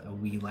a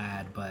wee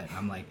lad, but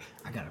I'm like,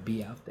 I gotta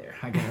be out there.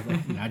 I gotta,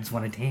 I just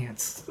want to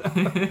dance.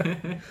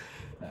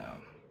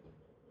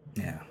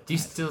 Yeah. Do you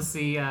still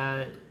see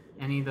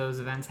any of those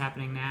events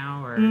happening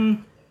now, or?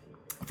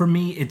 For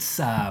me,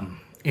 it's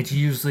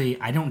usually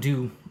I don't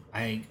do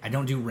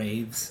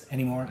raves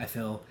anymore. I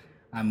feel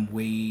I'm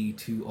way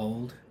too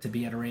old to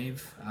be at a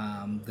rave.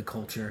 The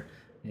culture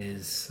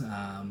is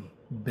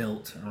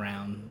built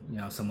around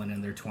someone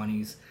in their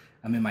 20s.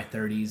 I'm in my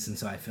 30s, and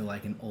so I feel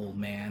like an old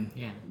man.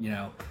 Yeah.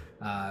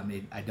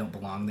 I don't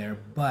belong there.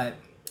 But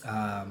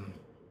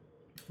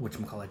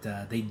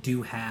whatchamacallit, they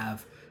do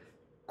have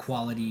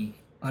quality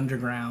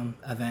underground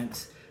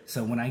events.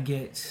 So when I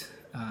get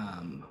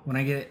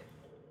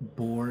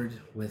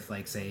bored with,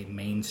 like, say,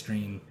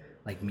 mainstream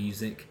like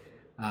music,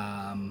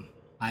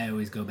 I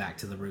always go back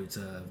to the roots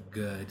of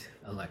good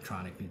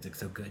electronic music.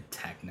 So good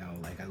techno.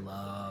 Like, I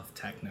love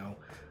techno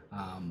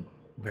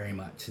very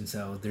much, and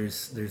so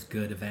there's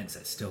good events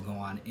that still go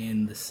on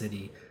in the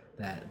city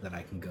that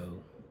I can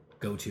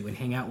go to and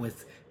hang out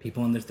with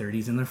people in their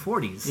 30s and their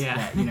 40s.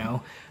 Yeah.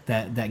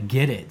 that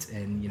get it,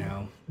 and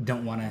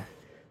don't want to,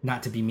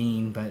 not to be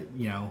mean, but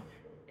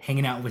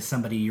hanging out with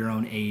somebody your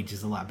own age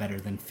is a lot better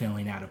than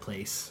filling out a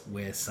place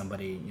with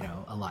somebody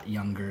a lot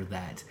younger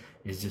that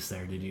is just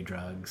there to do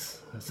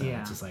drugs. So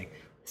Yeah. it's just like,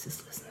 let's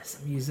just listen to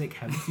some music,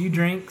 have a few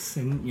drinks,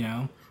 and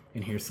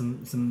and hear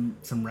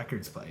some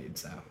records played.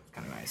 So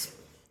kind of nice.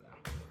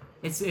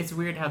 It's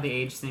weird how the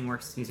age thing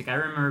works with music. I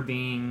remember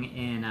being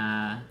in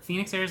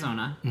Phoenix,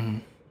 Arizona,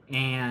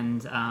 and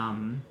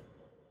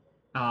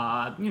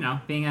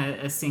being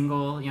a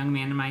single young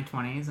man in my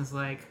 20s, I was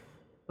like,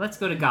 let's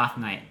go to goth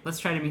night. Let's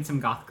try to meet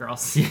some goth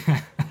girls.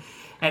 Yeah.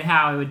 And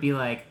how it would be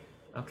like,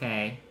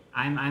 okay,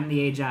 I'm the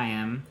age I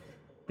am.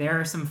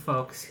 There are some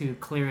folks who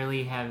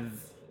clearly have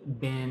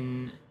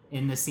been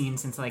in the scene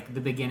since, like,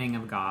 the beginning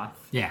of goth.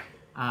 Yeah.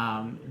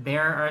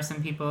 There are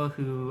some people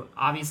who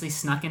obviously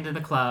snuck into the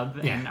club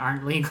and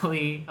aren't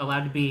legally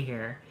allowed to be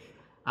here.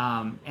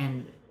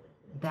 And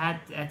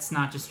that's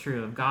not just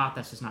true of goth,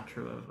 that's just not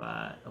true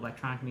of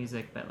electronic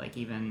music, but, like,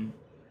 even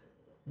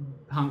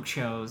punk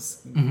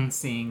shows,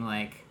 seeing,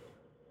 like,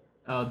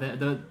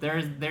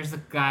 there's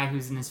the guy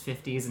who's in his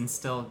 50s and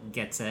still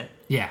gets it.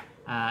 Yeah.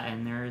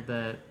 And they're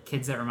the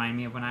kids that remind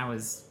me of when I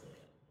was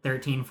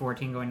 13,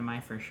 14 going to my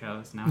first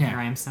shows. Now here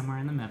I am somewhere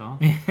in the middle.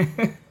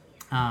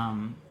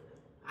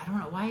 I don't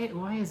know,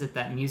 why is it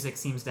that music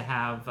seems to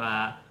have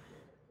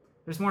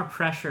there's more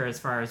pressure as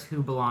far as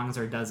who belongs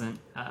or doesn't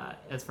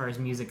as far as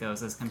music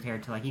goes, as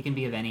compared to, like, you can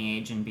be of any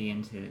age and be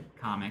into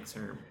comics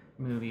or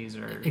movies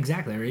or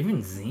Exactly, or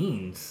even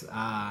zines.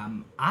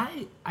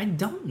 I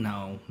don't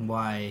know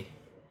why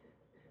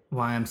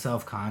I'm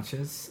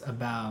self-conscious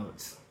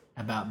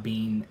about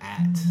being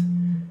at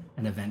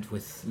an event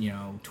with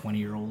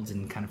 20-year-olds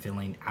and kind of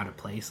feeling out of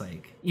place,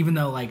 like, even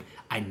though, like,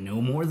 I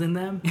know more than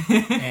them.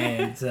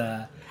 And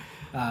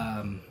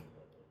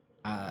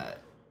I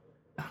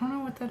don't know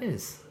what that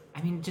is.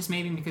 I mean, just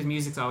maybe because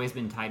music's always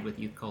been tied with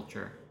youth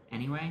culture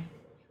anyway.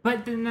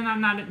 But then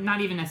I'm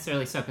not even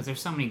necessarily so, because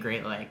there's so many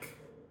great, like,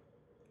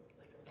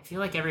 I feel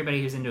like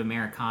everybody who's into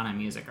Americana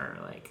music are,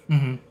 like,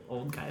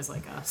 old guys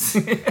like us,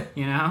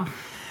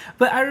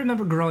 But I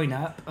remember growing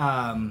up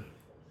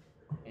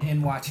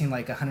and watching,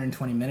 like,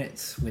 120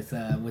 Minutes with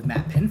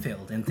Matt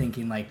Pinfield and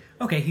thinking, like,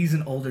 okay, he's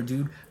an older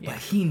dude, but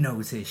he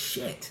knows his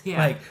shit.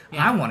 Yeah.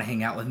 I want to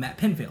hang out with Matt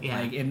Pinfield. Yeah.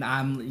 Like, and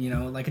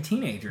I'm, like a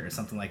teenager or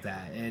something like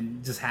that.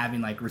 And just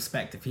having, like,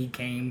 respect. If he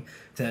came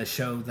to a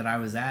show that I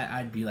was at,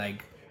 I'd be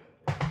like,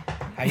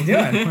 how you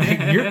doing?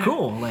 Like, you're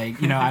cool.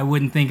 Like, I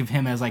wouldn't think of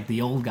him as, like,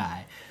 the old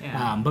guy.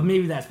 Yeah. But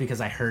maybe that's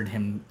because I heard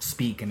him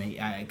speak and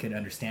I could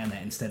understand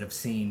that, instead of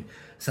seeing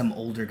some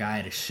older guy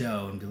at a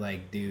show and be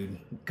like, dude,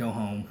 go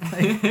home.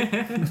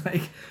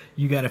 Like,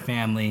 you got a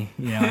family,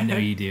 I know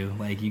you do.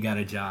 Like, you got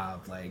a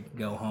job, like,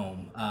 go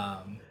home.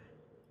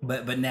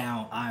 But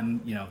now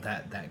I'm,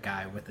 that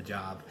guy with the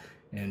job,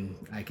 and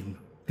I can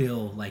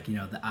feel, like,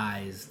 the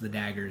eyes, the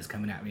daggers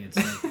coming at me. It's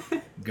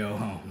like, go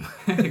home.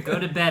 Go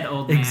to bed,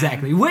 old man.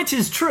 Exactly, which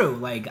is true.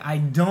 Like, I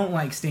don't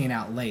like staying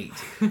out late,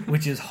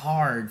 which is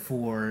hard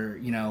for,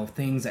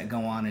 things that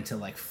go on until,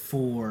 like,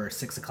 4 or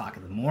 6 o'clock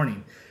in the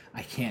morning.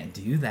 I can't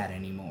do that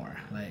anymore.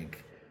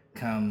 Like,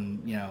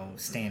 come,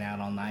 staying out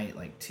all night,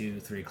 like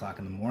 2, 3 o'clock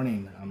in the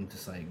morning, I'm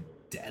just, like,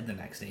 dead the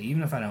next day.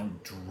 Even if I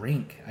don't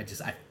drink, I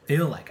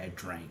feel like I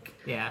drank.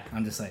 Yeah.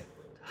 I'm just, like,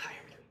 tired.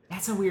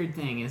 That's a weird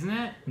thing, isn't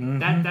it?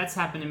 That's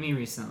happened to me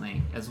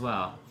recently as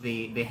well.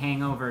 The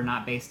hangover,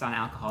 not based on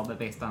alcohol, but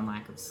based on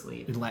lack of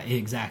sleep.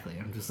 Exactly.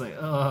 I'm just like,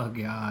 oh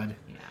God.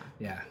 Yeah.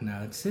 Yeah.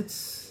 No,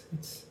 it's.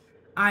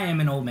 I am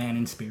an old man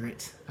in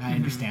spirit. I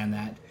understand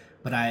that,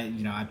 but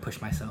I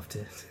push myself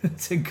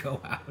to go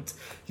out.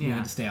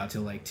 To stay out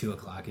till, like, 2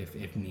 o'clock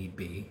if need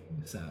be.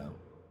 So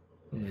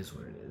it is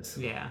what it is.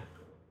 Yeah.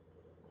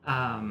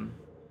 I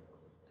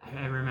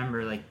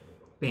remember, like,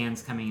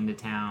 bands coming into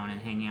town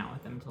and hanging out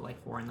with them till,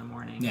 like, 4 in the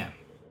morning. Yeah.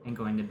 And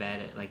going to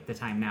bed at, like, the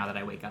time now that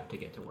I wake up to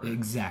get to work.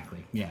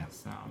 Exactly. Yeah.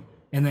 So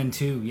And then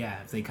too,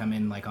 yeah, if they come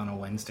in like on a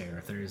Wednesday or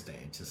a Thursday,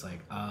 it's just like,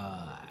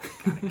 I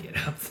gotta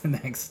get up the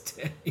next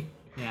day.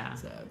 Yeah.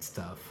 So it's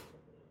tough.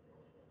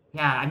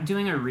 Yeah, I'm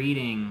doing a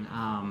reading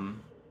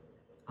on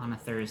a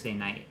Thursday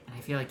night, and I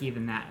feel like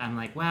even that, I'm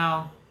like,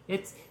 well,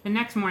 it's the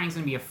next morning's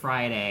gonna be a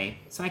Friday,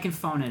 so I can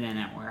phone it in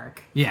at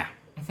work. Yeah.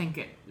 I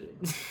think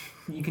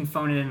you can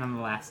phone it in on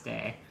the last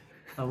day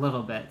a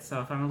little bit. So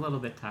if I'm a little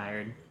bit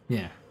tired,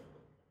 Yeah.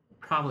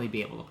 probably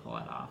be able to pull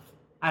it off.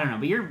 I don't know,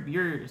 but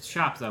your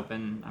shop's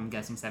open, I'm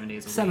guessing 7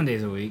 days a week. 7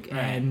 days a week. Right.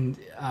 And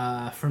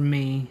for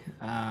me,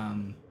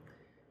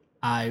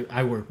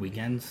 I work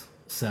weekends,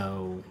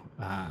 so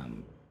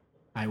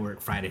I work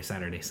Friday,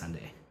 Saturday,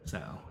 Sunday.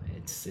 So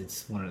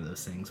it's one of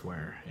those things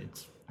where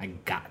I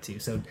got to.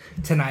 So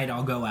tonight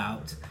I'll go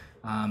out.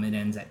 It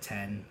ends at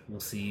 10. We'll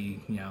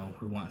see,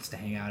 who wants to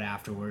hang out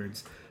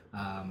afterwards.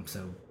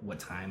 So what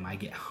time I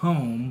get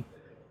home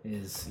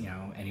is,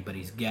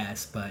 anybody's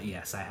guess. But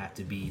yes, I have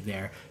to be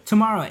there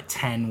tomorrow at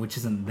 10, which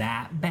isn't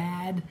that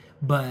bad.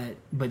 But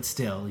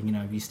still,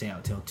 if you stay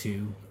out till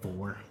 2,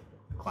 4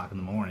 o'clock in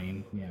the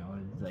morning,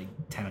 like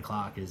 10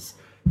 o'clock is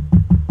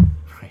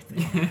right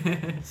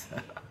there. So.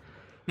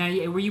 Now,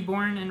 were you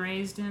born and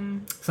raised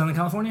in Southern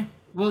California?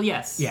 Well,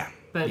 yes. Yeah.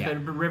 But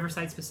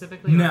Riverside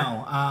specifically?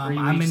 No, or you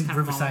I'm just in kind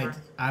of all Riverside.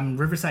 over? I'm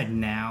Riverside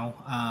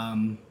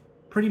now.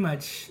 Pretty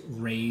much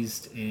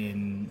raised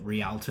in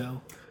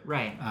Rialto.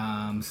 Right.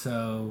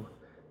 So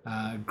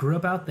grew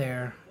up out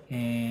there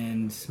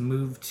and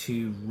moved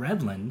to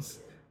Redlands,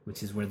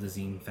 which is where the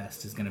Zine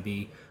Fest is going to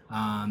be,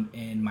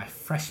 in my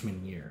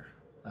freshman year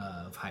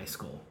of high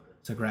school.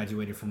 So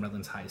graduated from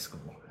Redlands High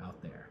School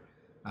out there.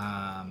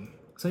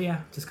 So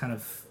yeah, just kind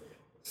of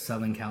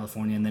Southern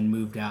California, and then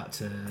moved out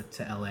to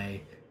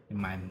LA in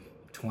my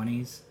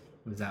 20s.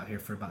 Was out here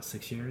for about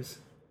 6 years.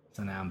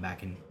 So now I'm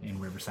back in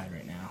Riverside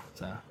right now.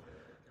 So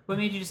What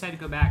made you decide to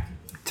go back?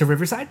 to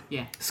Riverside?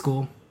 Yeah.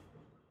 School.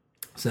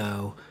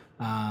 So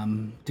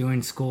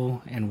doing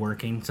school and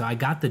working. So I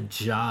got the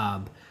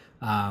job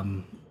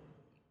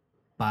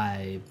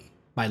by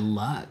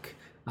luck.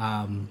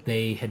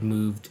 They had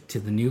moved to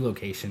the new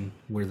location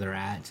where they're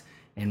at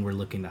and were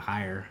looking to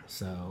hire.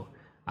 So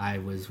I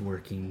was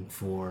working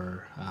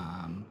for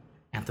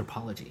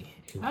Anthropology,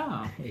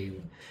 a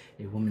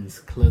woman's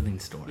clothing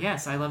store.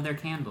 Yes, I love their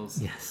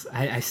candles. Yes,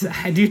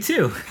 I do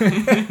too.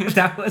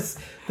 That was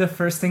the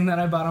first thing that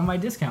I bought on my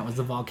discount was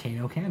the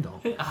volcano candle.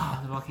 Oh,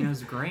 the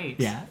volcano's great.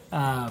 Yeah,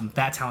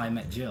 that's how I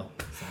met Jill.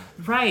 So.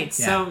 Right.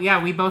 Yeah. So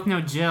yeah, we both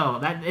know Jill.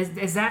 That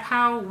is that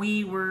how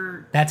we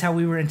were? That's how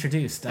we were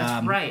introduced.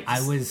 That's right.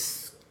 I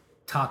was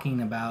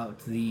talking about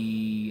I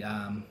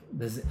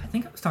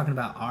think I was talking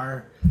about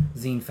our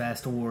Zine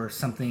Fest or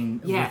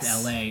something Yes.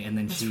 with LA, and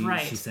then That's she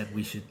right. she said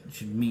we should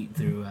meet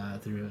through a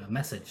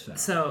message.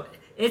 So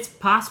it's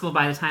possible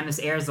by the time this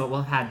airs that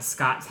we'll have had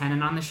Scott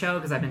Tennant on the show,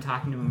 because I've been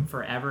talking to him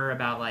forever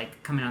about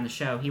like coming on the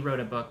show. He wrote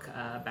a book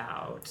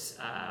about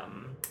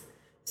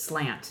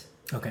Slant.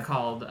 Okay.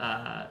 Called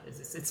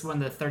it's one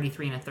of the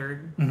 33 and a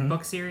third Mm-hmm.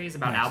 book series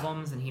about Nice.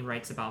 albums, and he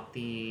writes about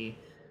the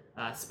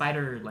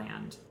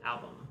Spiderland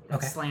album that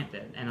Okay. Slant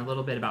did, and a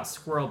little bit about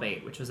Squirrel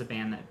Bait, which was a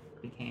band that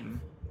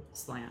became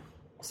Slant.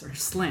 Or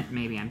Slint,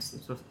 maybe. I'm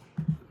supposed.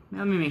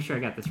 Let me make sure I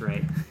got this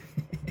right.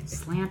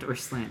 Slant or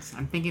Slint?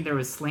 I'm thinking there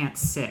was Slant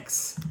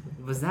 6.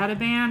 Was that a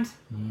band?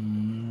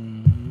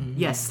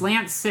 Yes,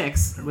 Slant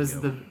 6 was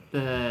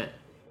the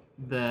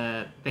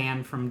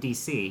band from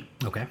DC.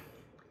 Okay.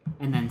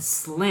 And then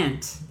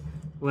Slint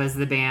was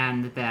the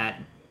band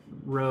that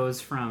rose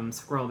from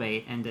Squirrel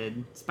Bait and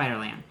did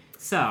Spiderland.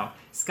 So,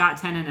 Scott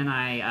Tennant and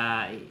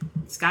I,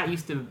 Scott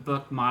used to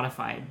book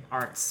Modified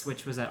Arts,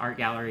 which was an art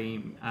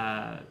gallery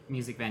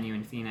music venue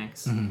in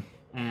Phoenix.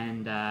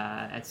 And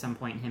at some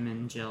point, him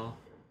and Jill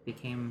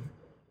became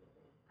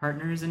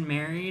partners and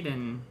married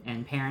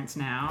and parents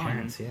now.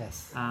 Parents, and,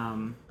 yes.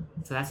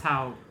 So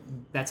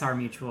that's our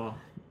mutual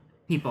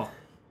people.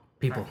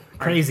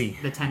 Crazy.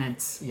 The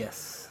Tennants.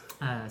 Yes.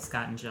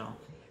 Scott and Jill.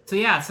 So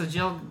yeah, so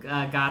Jill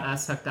got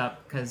us hooked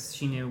up because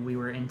she knew we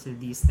were into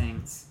these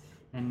things,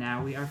 and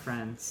now we are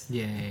friends.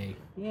 Yay.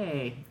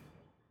 Yay!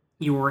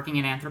 You were working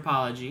in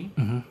Anthropology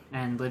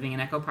and living in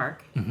Echo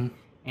Park,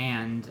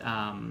 and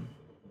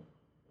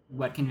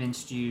what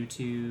convinced you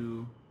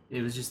to?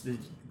 It was just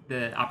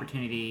the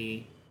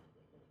opportunity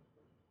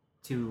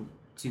to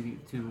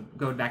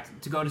go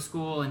to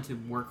school and to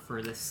work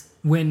for this.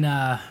 When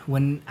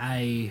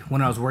I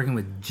was working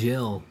with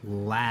Jill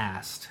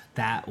last,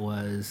 that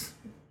was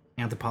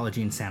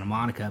Anthropology in Santa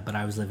Monica, but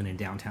I was living in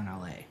downtown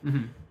LA.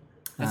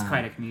 That's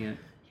quite a commute.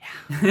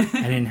 I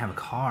didn't have a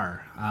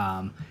car.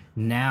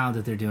 Now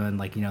that they're doing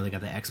they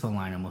got the Expo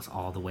line almost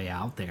all the way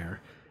out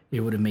there,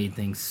 it would have made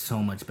things so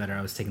much better.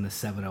 I was taking the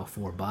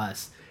 704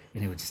 bus,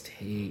 and it would just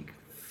take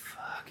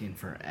fucking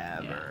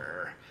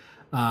forever.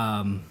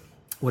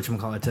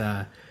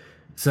 Whatchamacallit,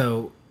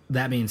 so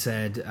that being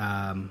said,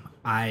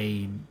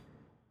 I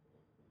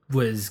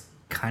was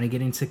kind of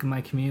getting sick of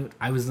my commute.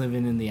 I was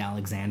living in the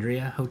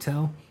Alexandria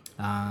Hotel,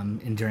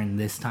 And during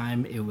this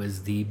time, it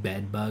was the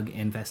bed bug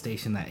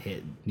infestation that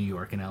hit New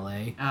York and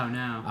LA. Oh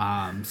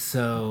no.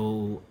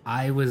 So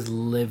I was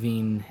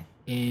living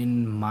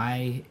in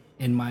my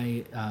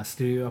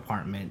studio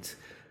apartment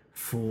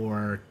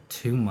for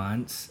 2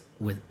 months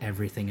with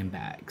everything in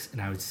bags,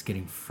 and I was just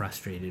getting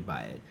frustrated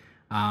by it.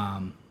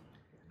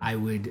 I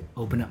would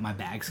open up my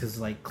bags because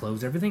like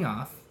close everything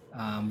off.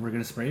 We're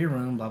gonna spray your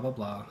room, blah blah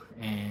blah,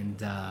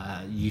 and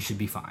you should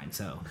be fine.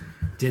 So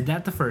did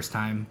that the first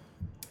time.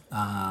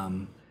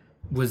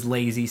 Was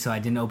lazy, so I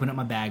didn't open up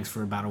my bags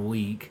for about a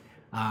week.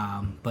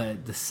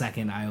 But the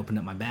second I opened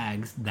up my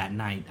bags that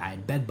night, I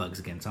had bed bugs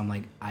again. So I'm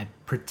like, I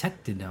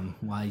protected them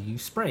while you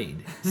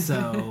sprayed.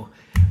 So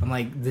I'm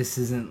like, this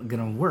isn't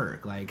gonna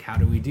work. Like, how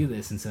do we do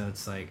this? And so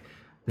it's like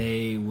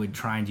they would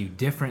try and do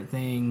different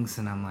things,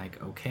 and I'm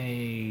like,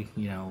 okay,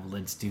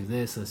 let's do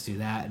this, let's do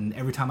that. And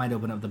every time I'd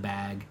open up the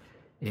bag,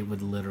 it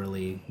would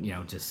literally,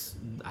 just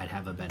I'd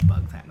have a bed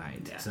bug that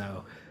night. Yeah.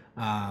 So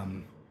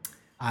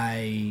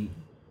I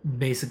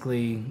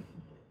basically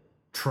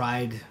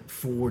tried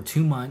for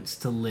 2 months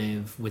to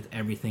live with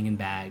everything in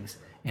bags,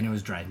 and it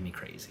was driving me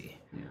crazy.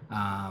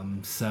 Yeah.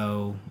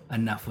 So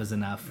enough was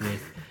enough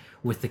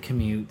with the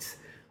commute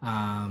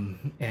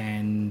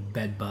and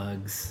bed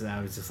bugs.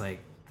 I was just like,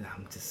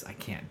 I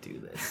can't do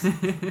this.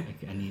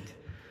 Like,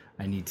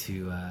 I need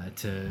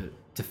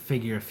to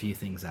figure a few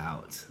things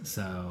out.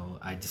 So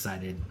I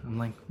decided, I'm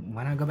like,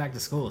 why not go back to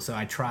school? So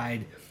I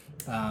tried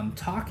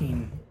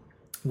talking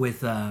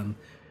with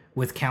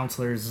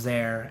counselors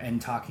there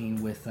and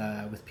talking with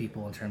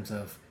people in terms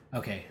of,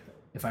 okay,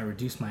 if I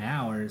reduce my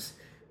hours,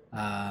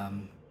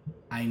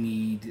 I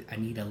need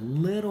a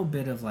little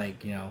bit of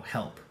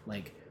help.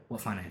 Like,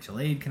 what financial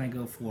aid can I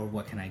go for?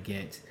 What can I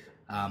get?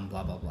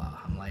 Blah blah blah.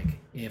 I'm like,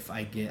 if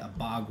I get a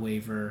BOG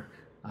waiver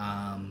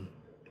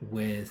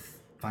with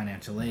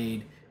financial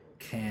aid,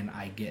 can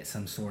I get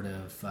some sort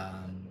of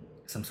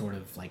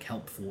like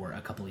help for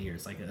a couple of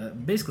years, like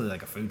basically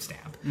like a food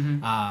stamp?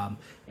 Mm-hmm.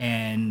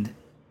 And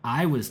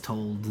I was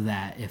told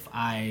that if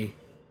I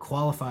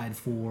qualified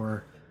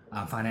for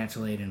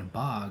financial aid and a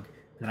BOG,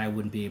 that I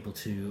wouldn't be able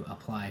to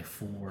apply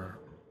for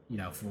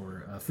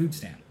a food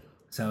stamp.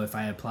 So if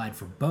I applied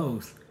for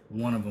both,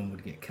 one of them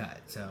would get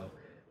cut. So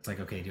it's like,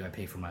 okay, do I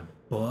pay for my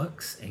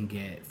books and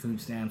get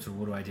food stamps, or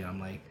what do I do? I'm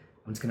like,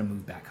 I'm just gonna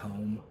move back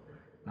home.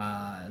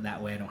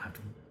 That way I don't have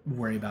to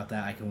worry about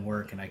that. I can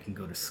work and I can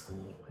go to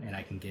school and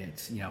I can get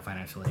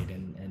financial aid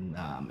and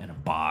a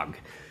BOG.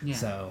 Yeah.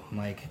 So I'm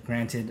like,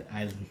 granted,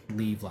 I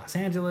leave Los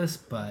Angeles,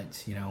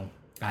 but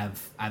I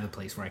have a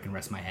place where I can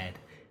rest my head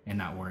and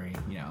not worry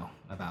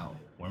about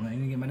where am I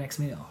going to get my next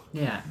meal.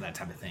 Yeah, that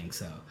type of thing.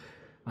 So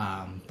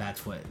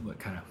that's what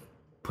kind of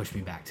pushed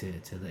me back to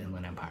the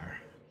Inland Empire.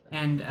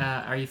 And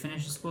are you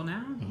finished school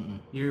now? Mm-hmm.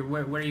 You're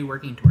where are you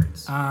working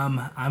towards?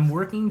 I'm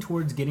working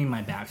towards getting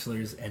my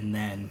bachelor's, and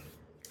then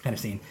kind of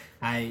seeing.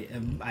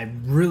 I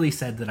really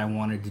said that I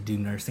wanted to do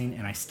nursing,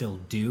 and I still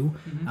do.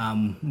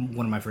 Mm-hmm.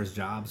 One of my first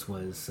jobs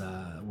was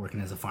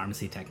working as a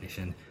pharmacy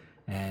technician,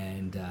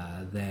 and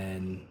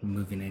then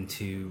moving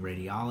into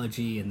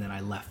radiology, and then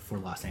I left for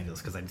Los Angeles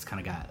because I just kind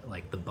of got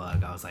like the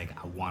bug. I was like,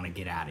 I want to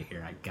get out of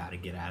here. I got to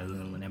get out of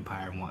the Inland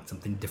Empire and want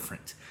something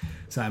different.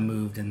 So I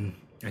moved, and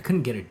I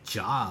couldn't get a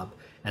job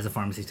as a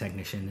pharmacy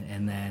technician,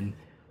 and then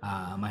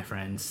my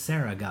friend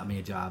Sarah got me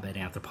a job at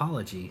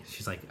Anthropology.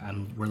 She's like,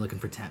 we're looking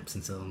for temps,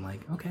 and so I'm like,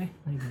 okay,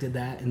 I did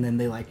that, and then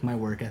they liked my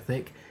work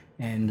ethic,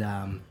 and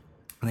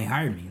they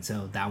hired me, and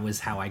so that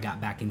was how I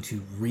got back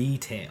into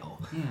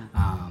retail.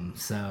 Yeah.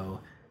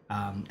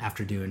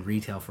 After doing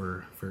retail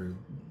for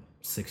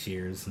 6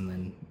 years and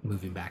then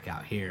moving back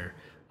out here,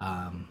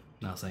 I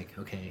was like,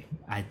 okay,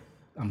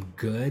 I'm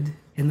good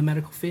in the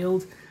medical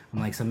field. I'm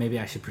like, so maybe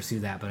I should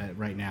pursue that, but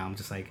right now I'm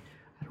just like,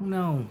 I don't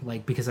know,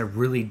 like, because I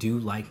really do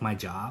like my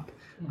job,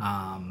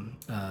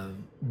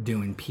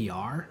 doing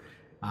PR.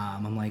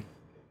 I'm like,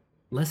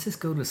 let's just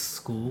go to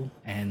school,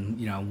 and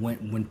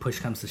when push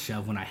comes to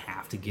shove, when I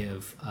have to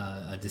give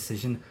a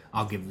decision,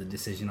 I'll give the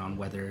decision on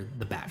whether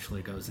the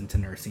bachelor goes into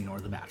nursing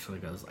or the bachelor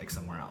goes like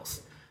somewhere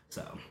else.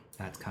 So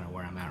that's kind of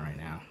where I'm at right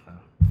now.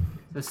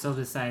 So still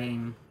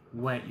deciding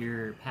what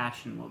your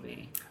passion will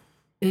be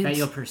that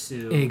you'll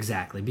pursue.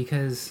 Exactly,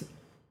 because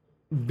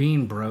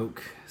being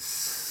broke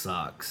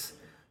sucks,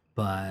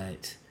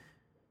 but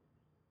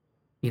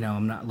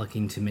I'm not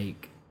looking to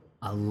make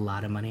a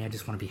lot of money. I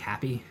just want to be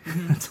happy.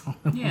 That's all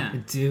I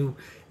want to do,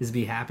 is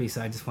be happy.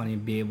 So I just want to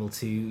be able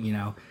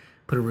to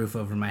put a roof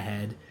over my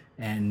head,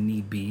 and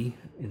need be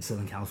in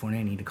Southern California,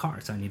 I need a car,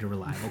 so I need a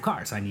reliable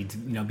car, so I need to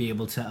be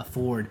able to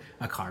afford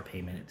a car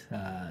payment,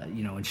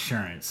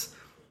 insurance,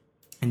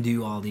 and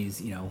do all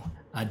these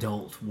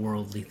adult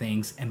worldly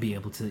things, and be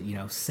able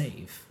to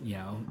save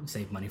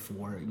money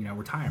for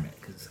retirement,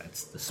 because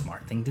that's the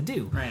smart thing to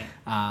do.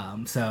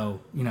 Right. So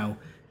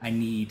I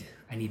need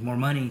more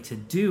money to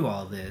do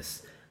all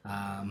this,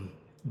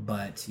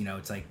 but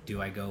it's like,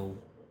 do I go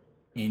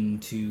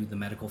into the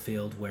medical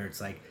field where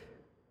it's like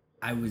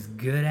I was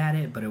good at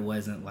it, but it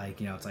wasn't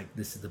like, it's like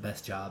this is the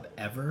best job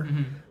ever.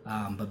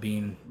 But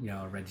being,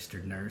 a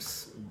registered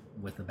nurse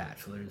with a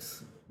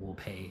bachelor's will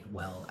pay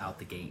well out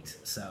the gate.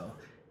 So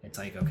it's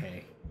like,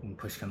 okay, when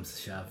push comes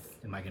to shove,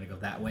 am I going to go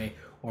that way?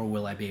 Or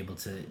will I be able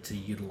to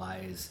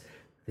utilize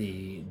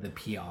the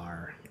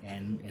PR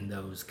and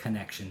those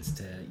connections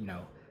to,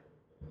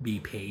 be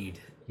paid,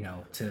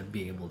 to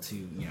be able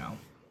to,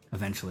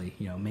 eventually,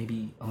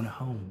 maybe own a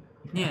home.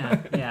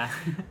 Yeah.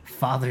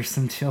 Father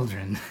some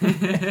children.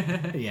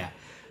 Yeah.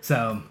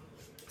 So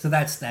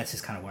that's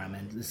just kind of where I'm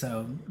in.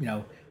 So,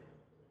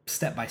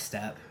 step by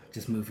step,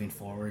 just moving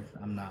forward.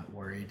 I'm not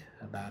worried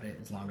about it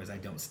as long as I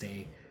don't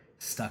stay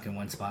stuck in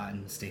one spot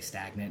and stay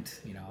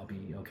stagnant. I'll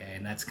be okay.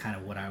 And that's kind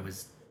of what I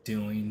was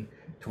doing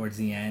towards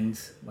the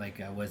end. Like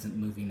I wasn't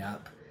moving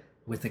up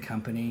with the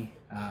company.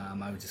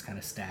 I was just kind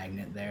of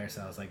stagnant there.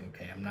 So I was like,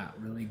 okay, I'm not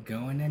really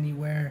going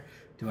anywhere.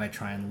 Do I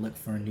try and look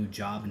for a new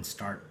job and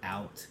start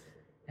out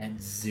at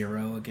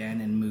zero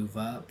again and move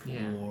up?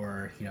 Yeah.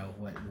 Or,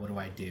 what do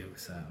I do?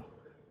 So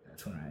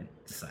that's when I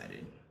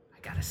decided I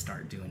got to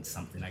start doing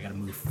something. I got to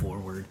move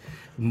forward,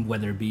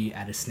 whether it be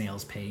at a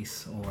snail's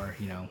pace or,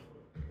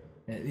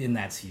 and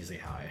that's usually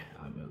how I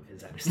move,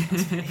 is at a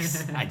snail's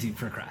pace. I do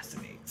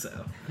procrastinate,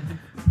 so.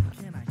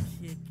 Can I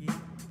kick it?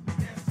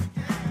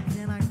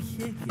 Can I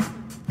kick it?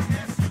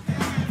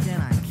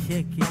 Can I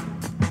kick it?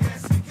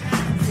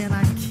 Can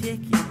I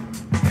kick it?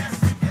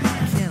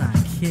 Can I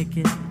kick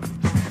it?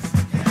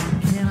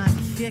 Can I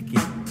kick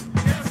it?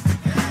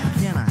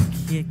 Can I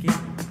kick it?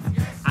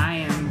 I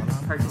am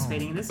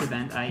participating in this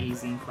event, i.e.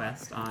 Zine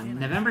Quest, on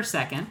November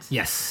 2nd.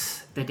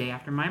 Yes. The day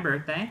after my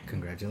birthday.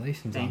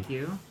 Congratulations. Thank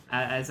you.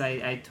 As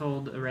I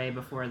told Ray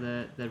before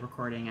the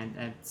recording,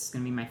 it's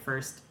going to be my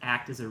first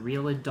act as a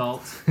real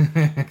adult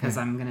because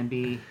I'm going to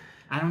be,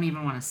 I don't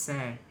even want to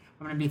say,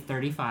 I'm going to be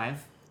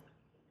 35.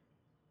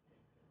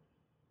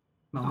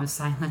 Moment of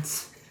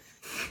silence.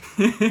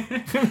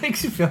 If it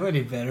makes you feel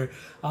any better,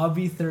 I'll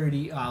be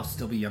 30. I'll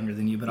still be younger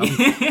than you, but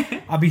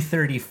I'll be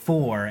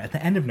 34 at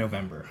the end of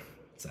November.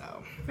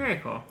 So Very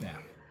cool. yeah.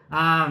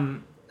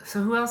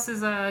 So who else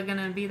is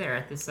gonna be there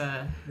at this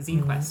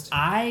Zine Quest?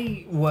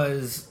 I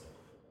was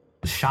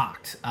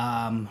shocked.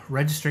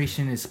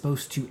 Registration is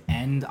supposed to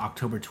end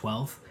October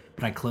 12th,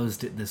 but I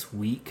closed it this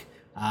week.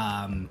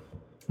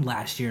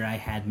 Last year I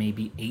had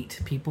maybe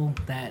 8 people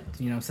that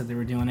said they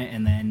were doing it,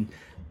 and then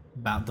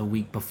about the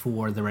week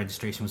before the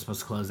registration was supposed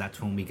to close, that's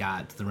when we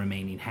got the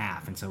remaining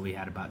half, and so we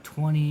had about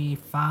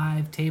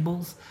 25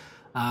 tables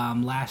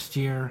last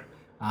year.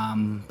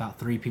 About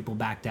 3 people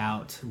backed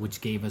out, which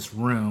gave us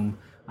room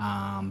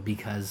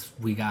because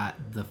we got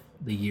the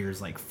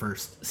year's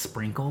first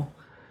sprinkle,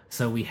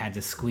 so we had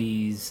to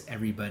squeeze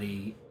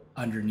everybody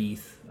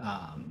underneath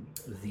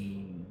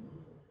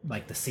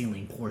the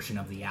ceiling portion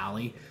of the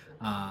alley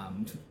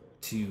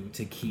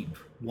to keep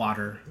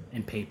water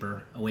and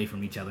paper away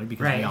from each other,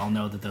 because we all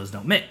know that those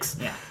don't mix.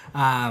 Yeah.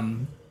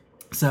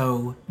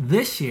 So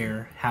this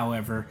year,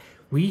 however,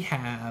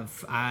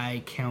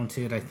 I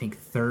counted, I think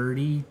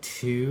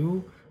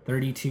 32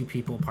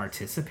 people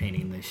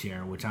participating this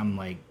year, which I'm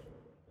like,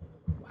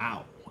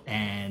 wow.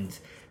 And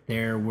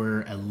there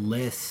were a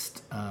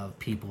list of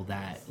people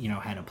that,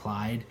 had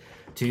applied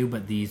to,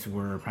 but these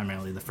were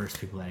primarily the first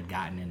people that had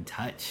gotten in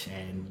touch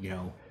and,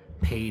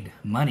 paid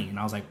money. And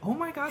I was like, oh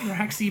my God, they're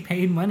actually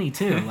paid money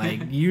too.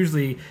 Like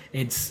usually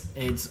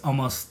it's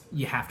almost,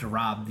 you have to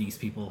rob these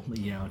people,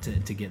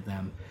 to get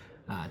them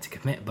to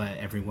commit, but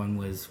everyone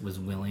was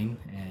willing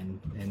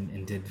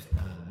and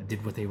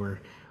did what they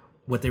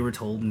were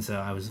told, and so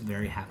I was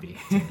very happy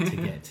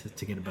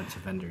to get a bunch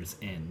of vendors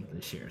in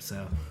this year.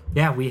 So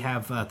yeah, we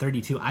have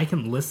 32. I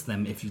can list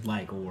them if you'd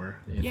like, or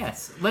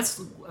Yes.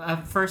 Let's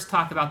first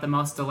talk about the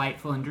most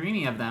delightful and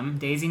dreamy of them,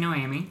 Daisy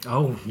Noemi.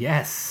 Oh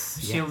yes,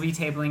 She'll be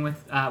tabling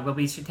with. We'll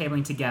be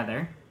tabling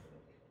together.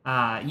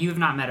 You have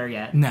not met her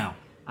yet. No.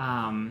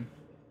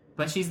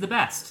 But she's the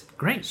best.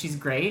 Great. She's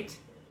great.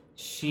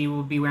 She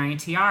will be wearing a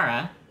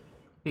tiara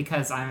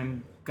because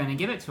I'm gonna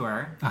give it to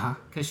her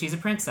because she's a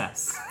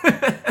princess.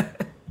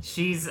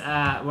 She's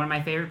one of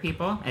my favorite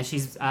people, and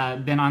she's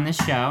been on this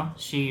show.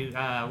 She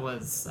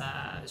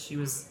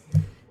was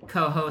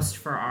co-host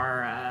for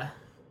our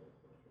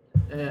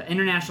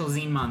International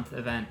Zine Month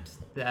event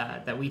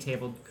that we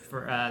tabled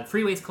for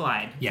Freeways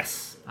Collide.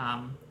 Yes.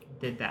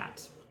 Did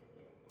that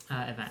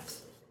event.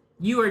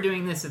 You are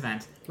doing this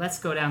event. Let's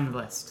go down the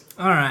list.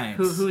 All right.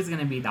 Who is going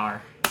to be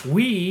there?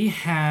 We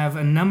have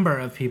a number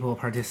of people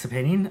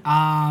participating.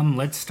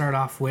 Let's start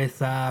off with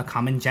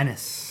Common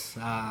Genis.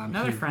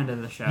 Another friend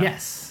of the show.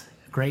 Yes.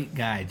 Great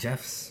guy.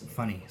 Jeff's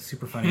funny.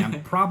 Super funny.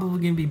 I'm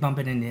probably going to be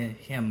bumping into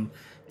him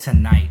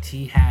tonight.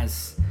 He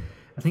has,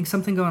 I think,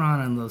 something going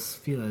on in Los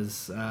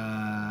Feliz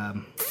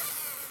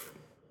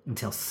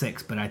until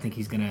 6, but I think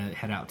he's going to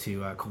head out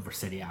to Culver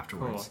City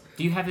afterwards. Cool.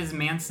 Do you have his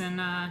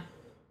Manson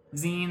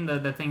zine,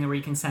 the thing where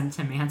you can send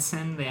to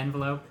Manson, the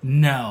envelope?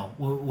 No.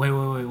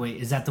 Wait.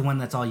 Is that the one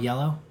that's all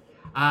yellow?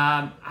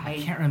 I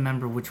can't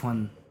remember which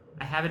one.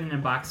 I have it in a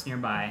box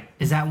nearby.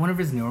 Is that one of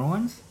his newer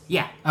ones?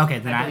 Yeah. Okay,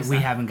 then I believe we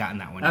so. haven't gotten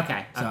that one yet.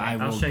 Okay. So okay.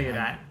 I'll show you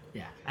that.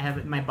 Yeah. I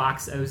have my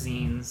box of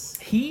zines.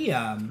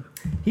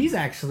 He's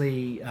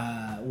actually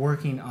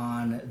working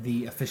on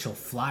the official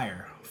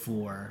flyer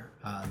for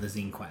the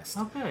Zine Quest.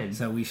 Oh, good.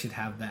 So we should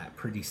have that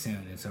pretty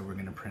soon, and so we're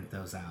gonna print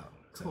those out.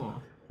 So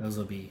Cool. Those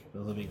will be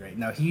great.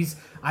 Now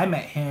I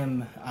met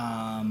him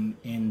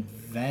in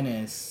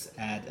Venice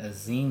at a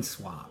zine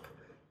swap,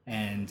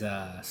 and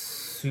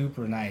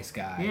super nice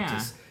guy. Yeah.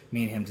 Just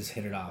me and him just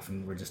hit it off,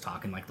 and we're just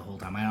talking like the whole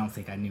time. I don't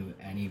think I knew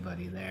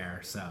anybody there,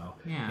 so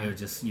Yeah. it was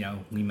just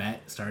we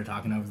met, started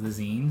talking over the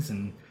zines,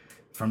 and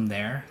from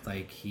there,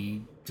 like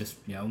he just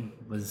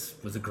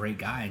was a great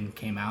guy and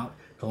came out.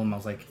 Told him I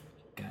was like,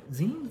 got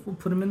zines, we'll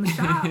put them in the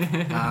shop,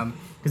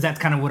 because that's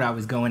kind of what I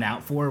was going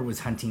out for, was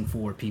hunting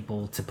for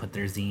people to put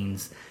their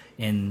zines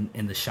in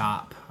the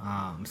shop.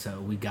 So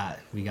we got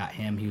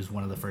him. He was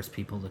one of the first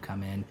people to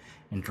come in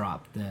and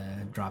drop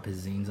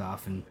his zines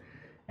off, and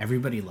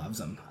everybody loves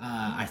them.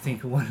 I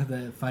think one of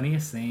the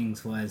funniest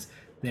things was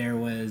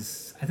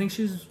I think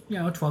she was a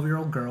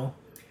 12-year-old girl,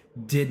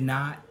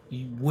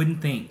 you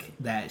wouldn't think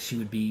that she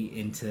would be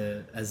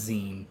into a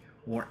zine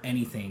or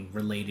anything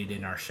related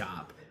in our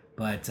shop.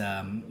 But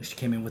she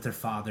came in with her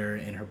father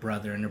and her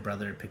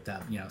brother picked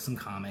up, some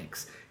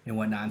comics and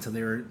whatnot. And so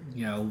they were,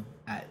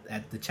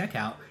 at the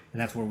checkout,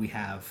 and that's where we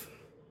have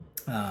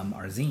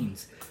our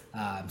zines.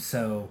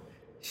 So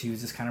she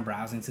was just kind of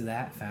browsing through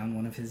that, found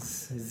one of his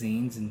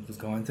zines and was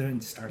going through it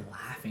and just started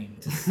laughing.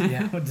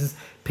 Just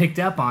picked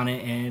up on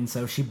it, and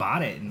so she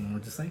bought it, and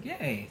we're just like,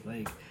 yay!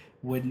 Like,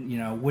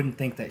 wouldn't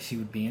think that she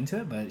would be into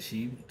it, but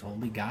she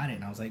totally got it,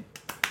 and I was like,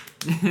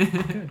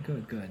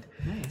 good.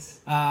 Nice.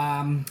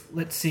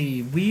 Let's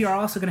see. We are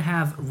also going to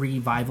have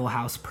Revival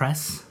House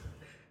Press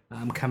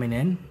coming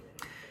in.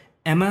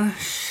 Emma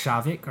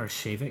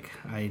Shavik,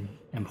 I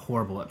am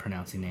horrible at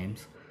pronouncing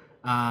names.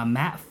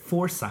 Matt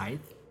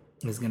Forsyth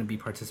is going to be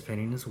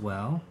participating as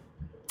well.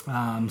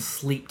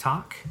 Sleep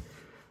Talk.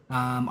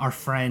 Our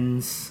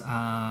friends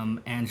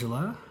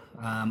Angela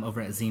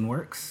over at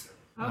ZineWorks.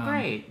 Oh,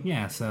 great.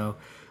 Yeah, so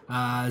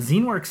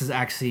ZineWorks is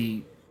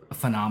actually a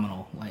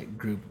phenomenal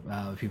group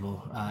of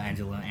people.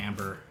 Angela and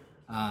Amber,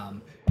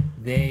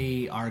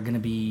 they are going to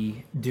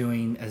be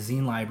doing a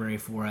zine library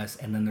for us,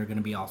 and then they're going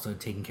to be also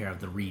taking care of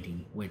the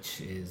reading,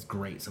 which is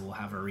great. So we'll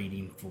have a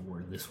reading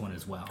for this one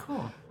as well.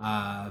 Cool.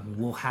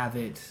 We'll have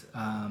it.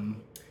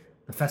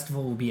 The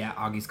festival will be at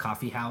Augie's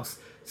Coffee House.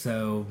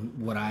 So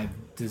what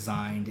I've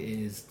designed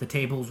is the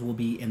tables will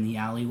be in the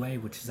alleyway,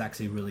 which is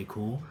actually really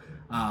cool.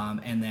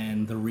 And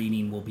then the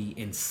reading will be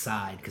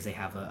inside because they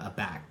have a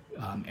back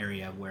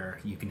area where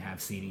you can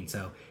have seating.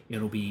 So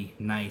it'll be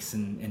nice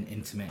and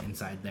intimate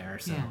inside there.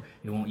 So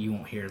you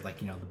won't hear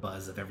the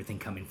buzz of everything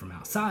coming from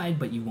outside,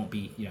 but you won't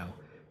be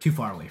too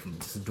far away from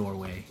just a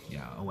doorway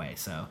away.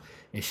 So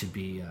it should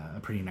be a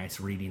pretty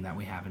nice reading that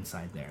we have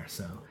inside there.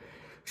 So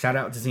shout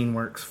out to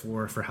ZineWorks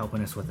for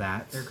helping us with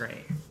that. They're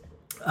great.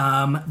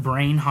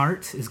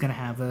 Brainheart is going to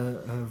have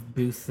a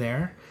booth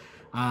there.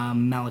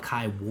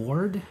 Malachi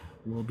Ward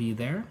will be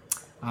there.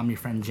 Your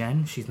friend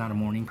Jen, she's not a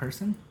morning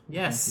person.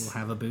 Yes. We'll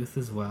have a booth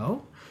as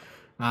well.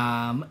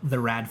 The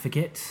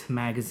Radficate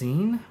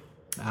magazine.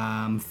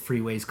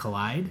 Freeways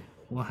Collide.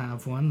 We'll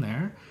have one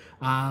there.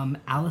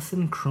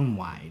 Allison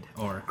Krumwide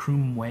or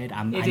Krumwade.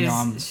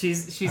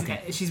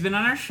 She's been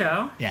on our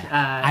show. Yeah.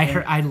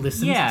 I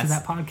listened to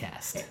that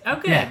podcast. Oh,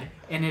 good. Yeah.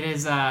 And it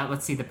is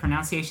let's see, the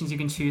pronunciations you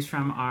can choose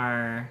from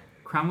are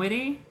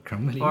Krumwitty.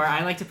 Or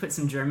I like to put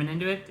some German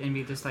into it and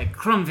be just like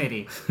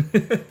Krumwitty.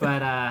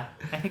 But I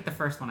think the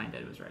first one I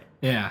did was right.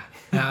 Yeah.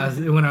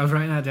 When I was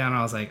writing that down,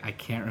 I was like, I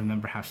can't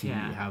remember how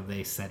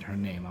they said her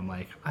name. I'm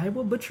like, I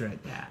will butcher it.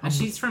 Yeah. And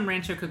she's from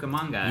Rancho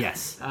Cucamonga.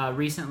 Yes.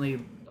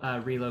 Recently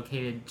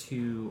relocated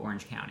to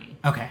Orange County.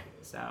 Okay.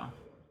 So.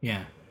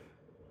 Yeah.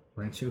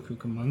 Rancho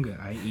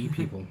Cucamonga, IE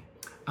people.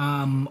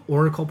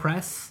 Oracle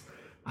Press.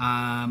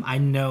 I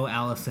know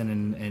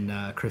Allison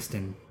and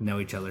Kristen know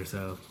each other,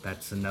 so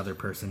that's another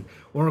person.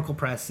 Oracle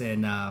Press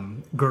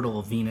and Girdle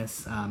of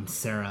Venus,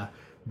 Sarah,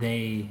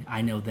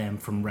 I know them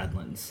from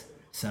Redlands,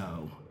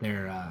 so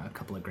they're a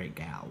couple of great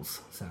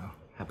gals, so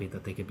happy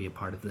that they could be a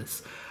part of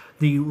this.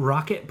 The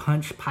Rocket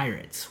Punch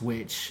Pirates,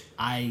 which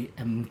I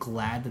am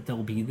glad that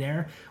they'll be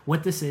there.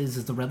 What this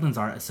is the Redlands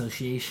Art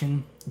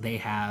Association. They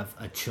have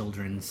a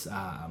children's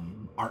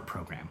art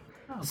program.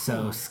 Oh, cool.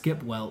 So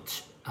Skip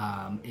Welch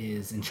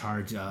is in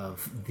charge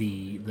of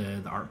the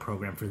art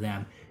program for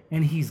them,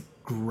 and he's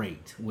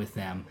great with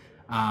them.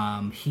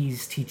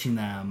 He's teaching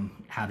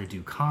them how to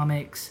do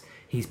comics.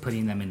 He's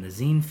putting them in the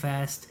Zine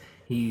Fest.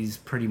 He's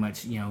pretty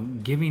much,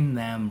 giving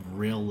them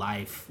real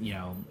life,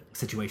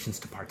 situations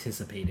to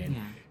participate in.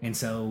 Yeah. And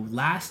so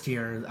last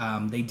year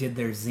they did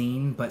their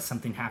zine, but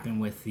something happened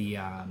with the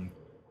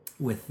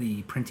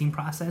printing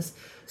process,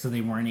 so they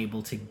weren't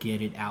able to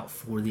get it out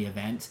for the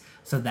event.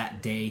 So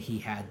that day he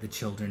had the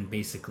children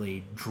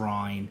basically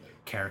drawing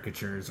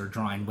caricatures or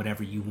drawing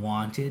whatever you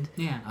wanted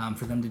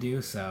for them to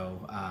do.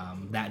 So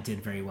that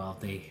did very well.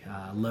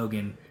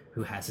 Logan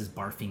who has his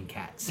Barfing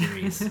Cat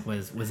series,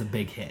 was a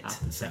big hit.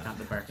 So Check out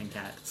the Barking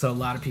Cat. So a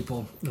lot of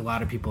people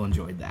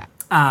enjoyed that.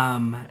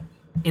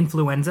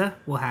 Influenza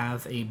will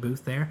have a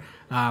booth there.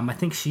 I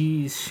think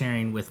she's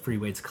sharing with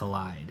Freeways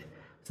Collide,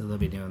 so they'll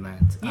be doing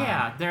that.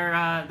 Yeah,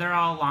 they're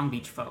all Long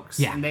Beach folks.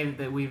 Yeah.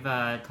 And we've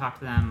talked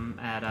to them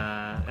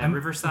at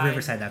Riverside.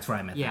 Riverside, that's where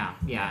I met them.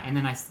 Yeah. And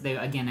then they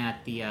again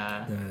at the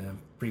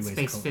Freeways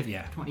Space Collide. 50,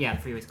 the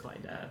Freeways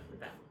Collide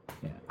event.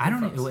 Yeah. I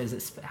don't know. Is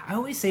it? I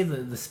always say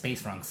the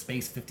space wrong.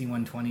 Space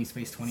 5120,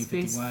 space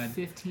 2051. Space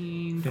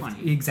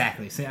 1520.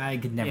 Exactly. See, I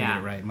could never get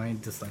it right. My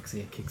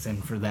dyslexia kicks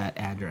in for that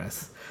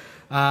address.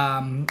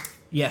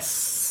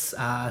 Yes.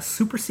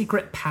 Super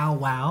Secret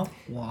Powwow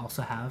will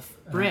also have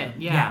Brit.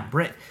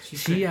 Brit.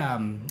 She's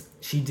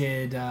She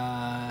did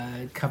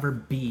cover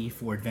B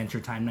for Adventure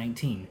Time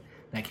 19.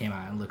 That came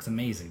out and looks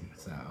amazing.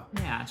 So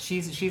yeah,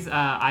 she's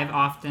I've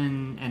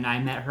often, and I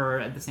met her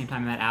at the same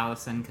time I met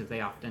Allison because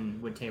they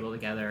often would table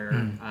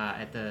together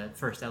at the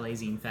first LA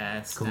Zine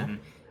Fest and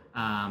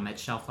at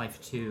Shelf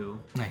Life 2.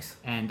 Nice.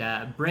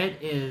 And Britt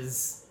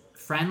is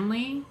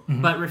friendly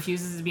but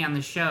refuses to be on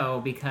the show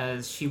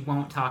because she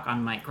won't talk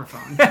on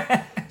microphone.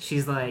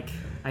 She's like,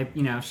 I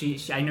know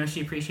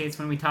she appreciates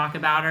when we talk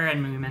about her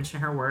and when we mention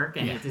her work,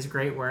 and it is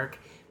great work,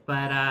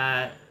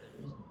 but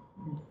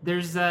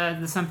there's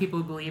some people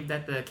who believe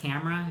that the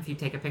camera, if you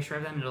take a picture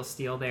of them, it'll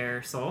steal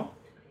their soul,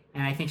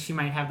 and I think she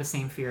might have the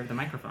same fear of the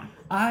microphone.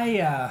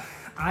 I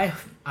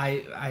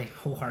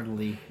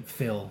wholeheartedly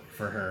feel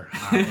for her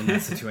in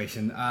that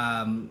situation.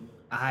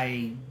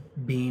 I,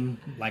 being,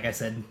 like I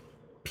said,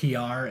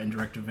 PR and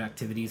director of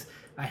activities,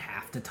 I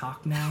have to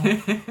talk now.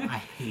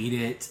 I hate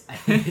it. I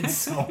hate it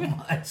so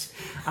much.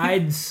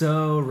 I'd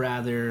so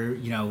rather,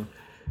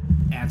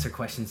 answer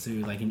questions through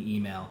like an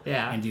email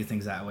and do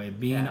things that way.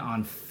 Being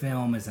on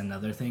film is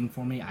another thing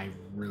for me. I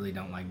really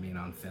don't like being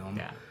on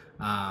film.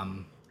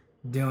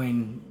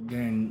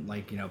 Doing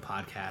like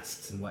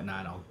podcasts and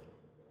whatnot,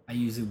 I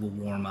usually will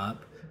warm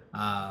up,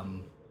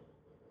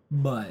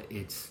 but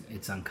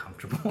it's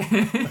uncomfortable.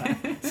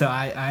 So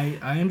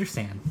I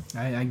understand.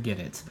 I get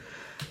it.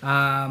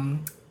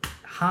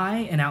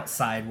 High and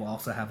Outside will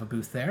also have a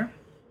booth there.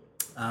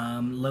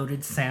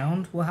 Loaded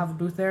Sound will have a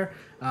booth there.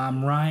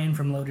 Ryan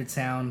from Loaded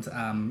Sound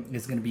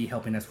is going to be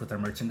helping us with our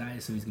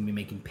merchandise, so he's going to be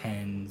making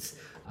pens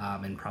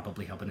and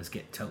probably helping us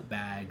get tote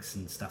bags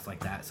and stuff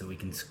like that, so we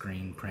can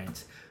screen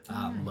print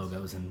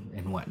logos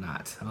and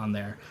whatnot on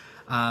there.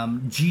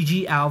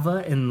 Gigi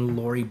Alva and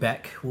Lori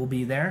Beck will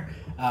be there.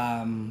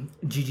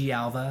 Gigi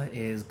Alva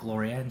is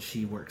Gloria, and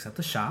she works at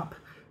the shop.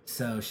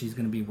 So she's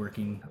going to be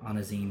working on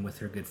a zine with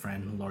her good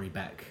friend Lori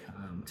Beck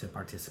to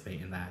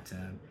participate in that.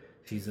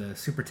 She's a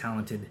super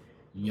talented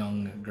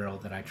young girl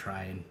that I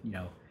try and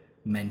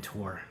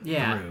mentor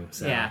through.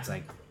 So it's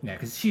like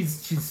because she's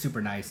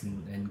super nice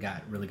and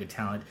got really good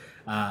talent,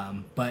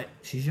 but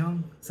she's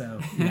young. So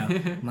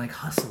I'm like,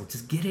 hustle,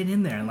 just get it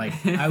in there. And like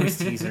I always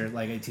tease her.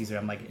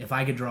 I'm like, if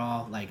I could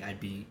draw, like I'd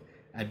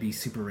be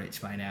super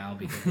rich by now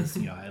because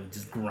I would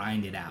just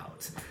grind it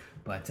out.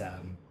 But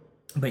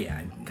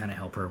yeah, I kind of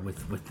help her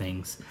with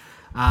things.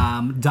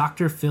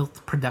 Dr.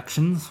 Filth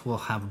Productions will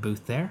have a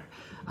booth there.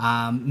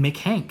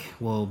 McHank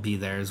will be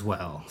there as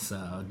well.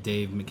 So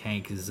Dave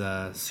McHank is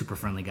a super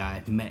friendly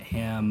guy. Met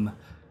him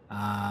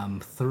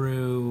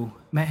through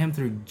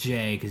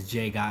Jay, because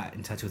Jay got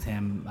in touch with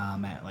him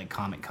at like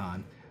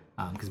Comic-Con,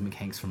 because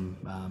McHank's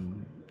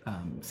from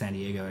San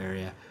Diego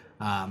area.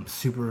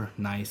 Super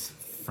nice,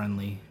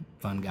 friendly,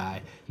 fun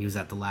guy. He was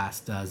at the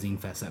last Zine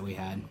Fest that we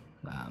had.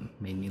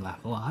 Made me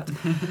laugh a lot.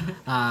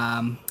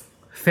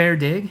 Fair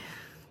Dig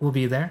will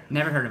be there.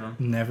 Never heard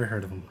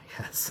of him.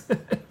 Yes.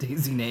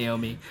 Daisy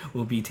Naomi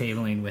will be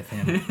tabling with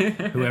him,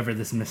 whoever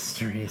this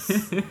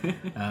mysterious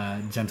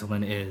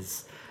gentleman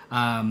is.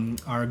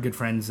 Our good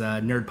friends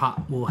Nerd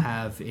Pop will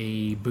have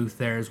a booth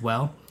there as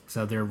well.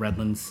 So they're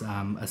Redlands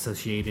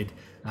associated,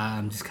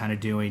 just kind of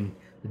doing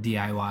the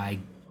DIY,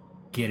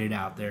 get it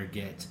out there,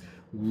 get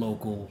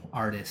local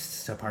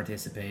artists to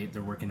participate.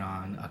 They're working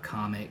on a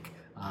comic.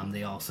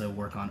 They also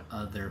work on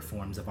other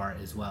forms of art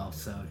as well,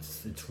 so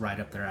it's right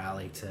up their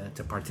alley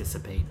to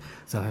participate.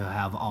 So he'll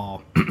have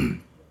all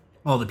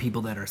the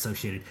people that are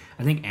associated.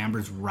 I think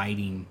Amber's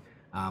writing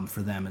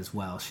for them as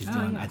well. She's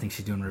doing. I think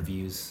she's doing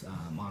reviews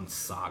on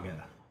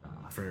Saga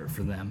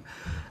for them.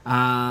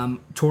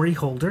 Tori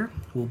Holder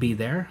will be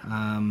there.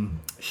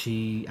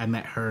 I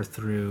met her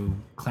through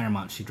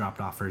Claremont. She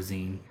dropped off her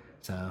zine.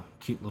 It's a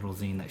cute little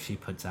zine that she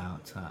puts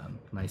out.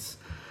 Nice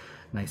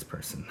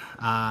person.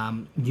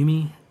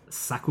 Yumi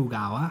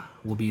Sakugawa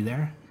will be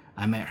there.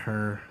 I met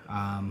her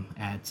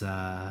at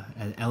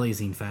LA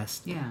Zine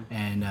Fest. Yeah.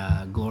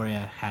 And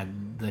Gloria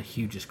had the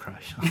hugest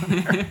crush on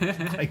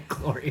her. Like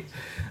Gloria.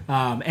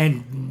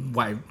 And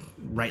why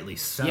rightly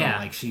so. Yeah.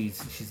 Like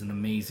she's an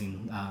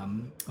amazing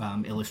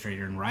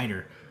illustrator and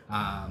writer.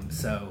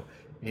 So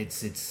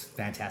it's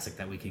fantastic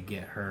that we could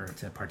get her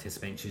to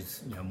participate.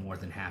 She's more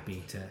than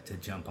happy to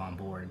jump on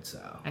board.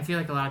 So I feel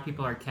like a lot of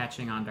people are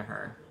catching on to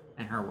her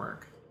and her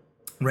work.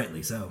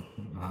 Rightly so.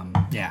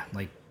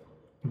 Like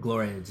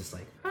Gloria is just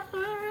like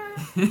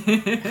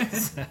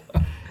So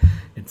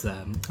it's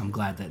I'm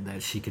glad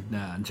that she could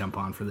jump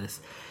on for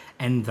this.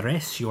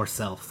 Andres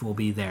yourself will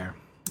be there.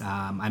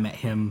 I met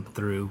him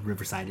through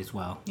Riverside as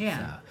well.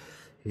 Yeah.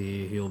 So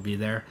he'll be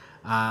there.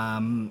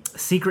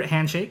 Secret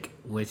Handshake,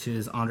 which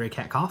is Andre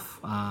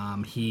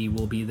Katkoff. He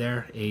will be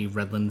there, a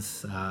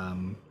Redlands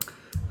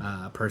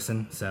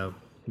person. So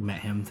we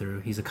met him through,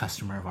 he's a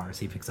customer of ours.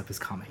 He picks up his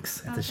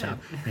comics at the shop.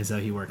 And so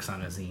he works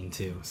on a zine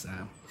too. So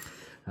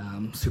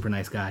super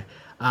nice guy.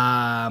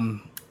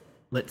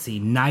 Let's see,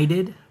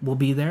 Knighted will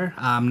be there.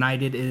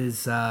 Knighted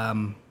is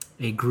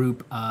a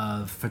group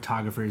of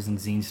photographers and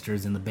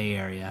zinesters in the Bay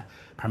Area,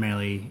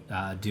 primarily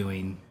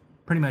doing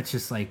pretty much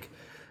just like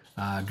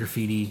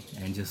graffiti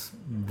and just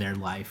their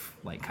life,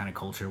 like kind of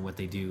culture, what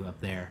they do up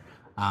there.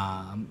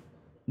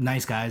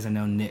 Nice guys. I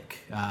know Nick.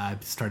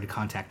 I've started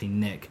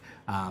contacting Nick.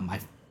 I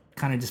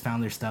kind of just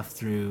found their stuff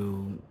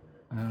through,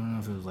 I don't know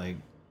if it was like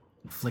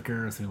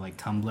Flickr or through like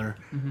Tumblr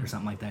or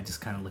something like that, just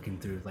kind of looking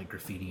through like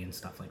graffiti and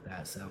stuff like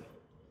that. So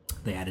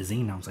they had a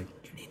zine. I was like,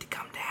 you need to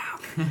come down.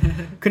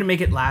 Couldn't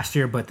make it last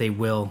year, but they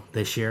will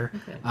this year.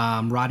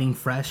 Okay. Rotting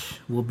Fresh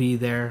will be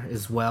there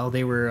as well.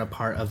 They were a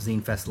part of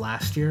Zine Fest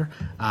last year.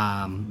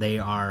 They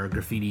are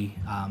graffiti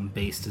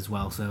based as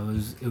well, so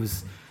it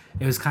was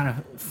kind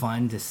of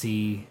fun to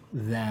see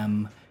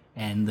them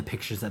and the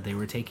pictures that they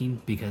were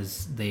taking,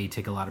 because they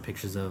take a lot of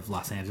pictures of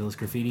Los Angeles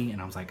graffiti, and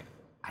I was like,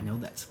 I know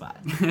that spot.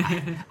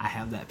 I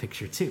have that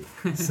picture too.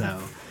 So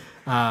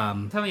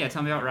tell me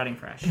about Rotting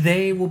Fresh.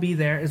 They will be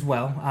there as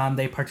well.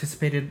 They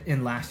participated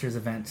in last year's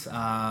event.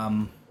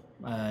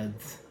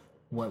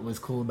 What was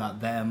cool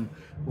about them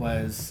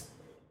was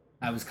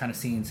I was kind of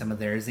seeing some of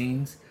their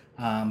zines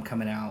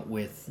coming out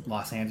with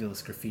Los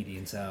Angeles graffiti,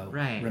 and so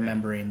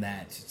remembering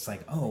that it's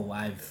like, oh,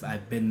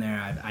 I've been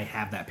there. I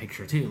have that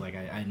picture too. Like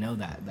I know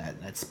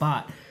that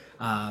spot.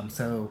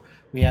 So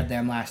we had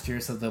them last year,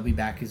 so they'll be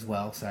back as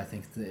well. So I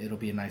think that it'll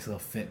be a nice little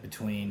fit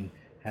between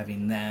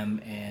having them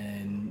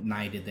and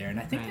Knighted there. And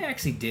I think they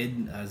actually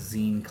did a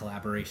zine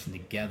collaboration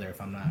together,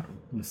 if I'm not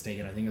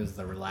mistaken. I think it was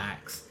the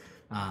Relax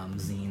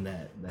zine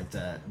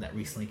that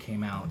recently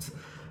came out.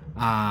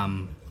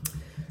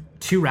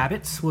 Two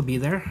Rabbits will be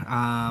there.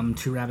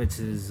 Two Rabbits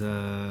is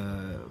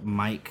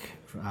Mike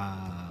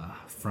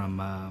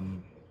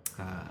from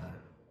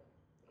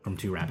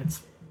Two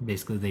Rabbits.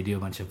 Basically, they do a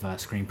bunch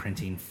of screen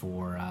printing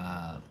for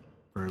a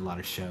lot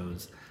of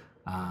shows,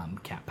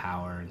 Cat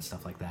Power and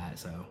stuff like that.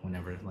 So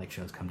whenever like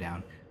shows come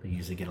down, they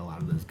usually get a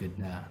lot of those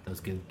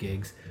good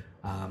gigs.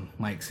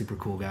 Mike, super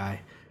cool guy.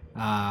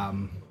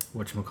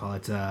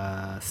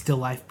 Whatchamacallit, Still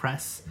Life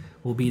Press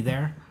will be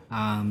there.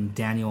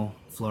 Daniel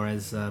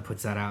Flores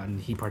puts that out, and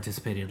he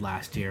participated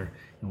last year,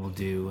 and we'll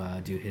do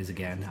his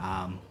again.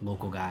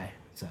 Local guy,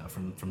 so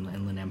from the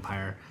Inland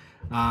Empire.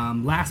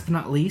 Last but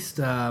not least,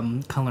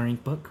 Color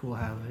Ink Book will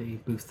have a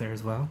booth there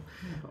as well.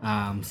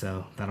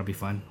 So that'll be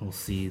fun. We'll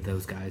see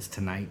those guys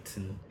tonight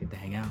and get to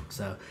hang out.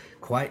 So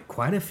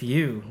quite a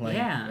few.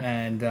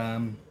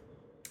 And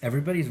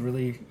everybody's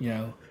really,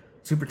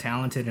 super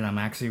talented, and I'm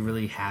actually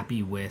really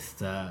happy with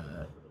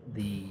the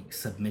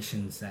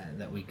submissions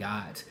that we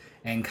got,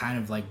 and kind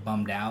of like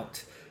bummed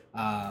out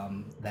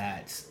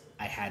that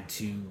I had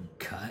to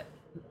cut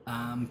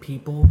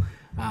people.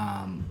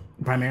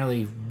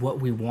 Primarily what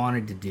we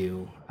wanted to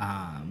do,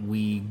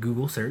 we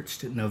Google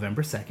searched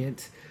November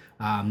 2nd.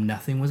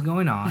 Nothing was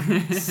going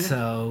on,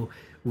 so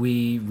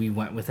we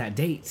went with that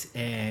date,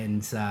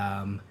 and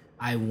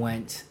I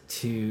went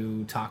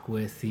to talk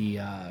with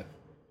the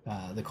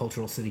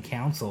Cultural City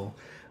Council,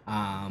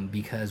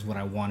 because what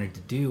I wanted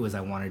to do is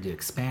I wanted to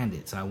expand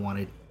it. So I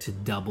wanted to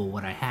double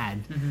what I had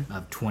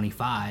of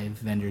 25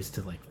 vendors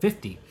to like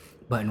 50.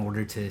 But in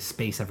order to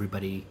space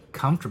everybody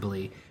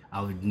comfortably,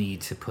 I would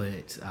need to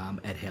put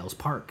Ed Hales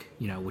Park,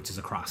 which is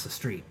across the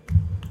street.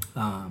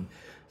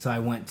 So I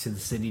went to the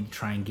city to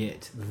try and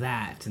get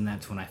that, and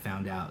that's when I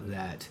found out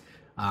that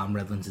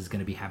Redlands is going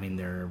to be having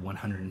their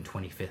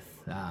 125th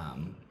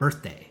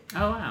birthday.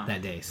 Oh, wow.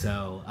 That day.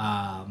 So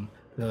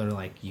they're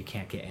like, you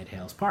can't get Ed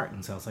Hales Park.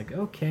 And so I was like,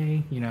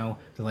 okay, they're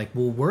like,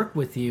 we'll work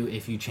with you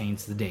if you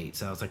change the date.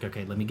 So I was like,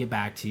 okay, let me get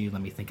back to you.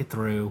 Let me think it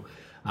through.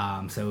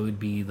 So it would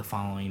be the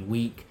following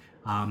week.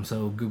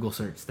 So Google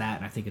searched that,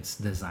 and I think it's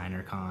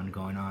Designer Con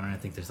going on, and I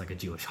think there's like a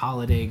Jewish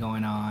holiday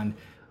going on.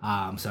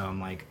 So I'm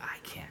like, I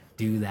can't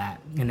do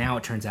that. And now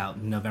it turns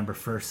out November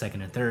 1st,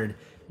 2nd, and 3rd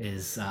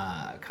is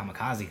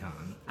Kamikaze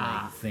Con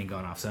thing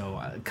going off. So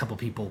a couple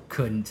people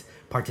couldn't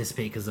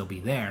participate because they'll be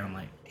there. And I'm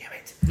like, damn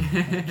it,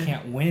 I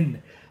can't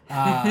win.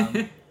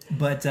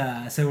 But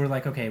so we're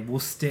like, okay, we'll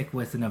stick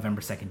with the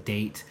November 2nd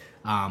date.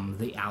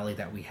 The alley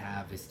that we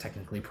have is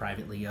technically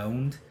privately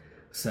owned,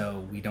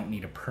 so we don't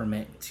need a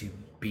permit to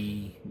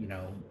be,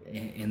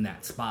 in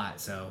that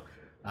spot. So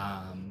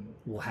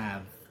we'll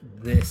have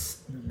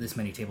this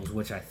many tables,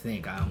 which I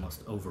think I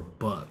almost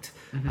overbooked.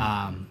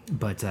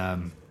 But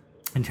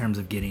in terms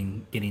of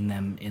getting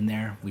them in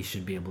there, we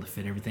should be able to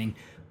fit everything.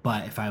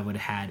 But if I would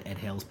have had Ed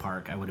Hales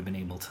Park, I would have been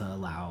able to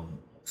allow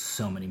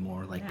so many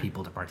more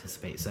people to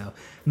participate. So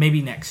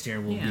maybe next year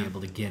we'll be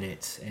able to get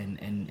it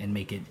and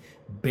make it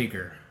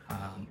bigger.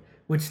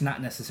 Which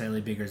not necessarily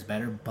bigger is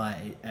better, but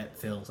it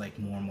feels like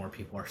more and more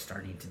people are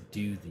starting to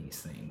do these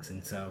things.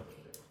 And so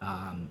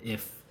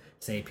if,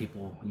 say,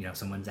 people,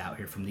 someone's out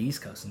here from the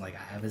East Coast and I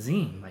have a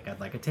zine, I'd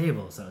like a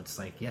table. So it's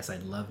yes,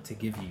 I'd love to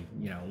give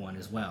you, one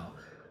as well.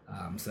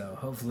 So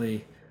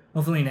hopefully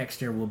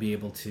next year we'll be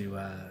able to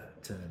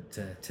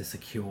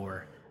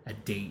secure a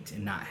date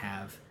and not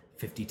have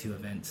 52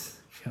 events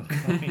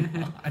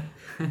going on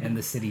and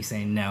the city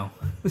saying, no,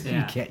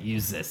 you can't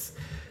use this.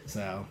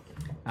 So,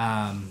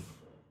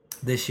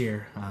 this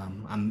year,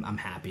 I'm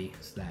happy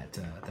that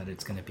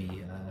it's going to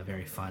be a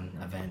very fun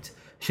event.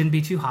 Shouldn't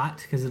be too hot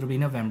because it'll be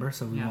November,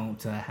 so we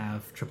won't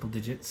have triple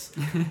digits.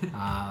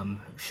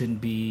 Shouldn't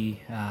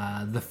be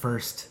the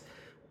first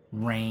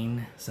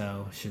rain,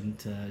 so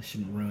shouldn't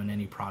ruin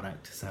any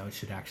product. So it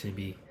should actually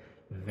be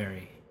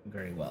very,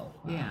 very well.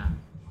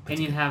 And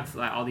you have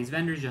all these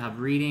vendors. You'll have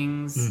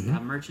readings, you'll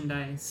have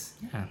merchandise.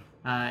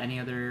 Any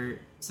other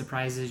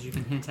surprises you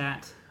can hint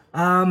at?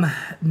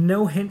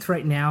 No hint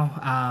right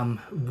now.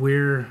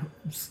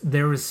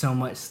 There was so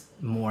much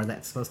more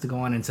that's supposed to go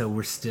on, and so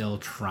we're still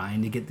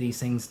trying to get these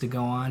things to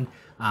go on.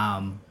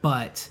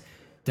 But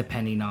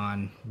depending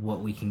on what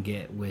we can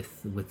get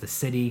with the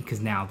city, because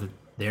now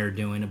they're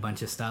doing a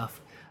bunch of stuff.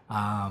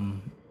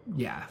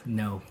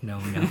 No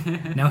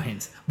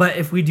hints. But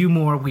if we do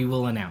more, we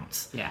will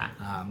announce.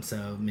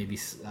 So maybe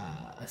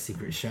a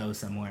secret show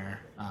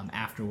somewhere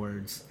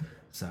afterwards.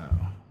 So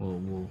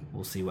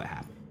we'll see what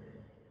happens.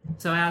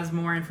 So as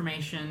more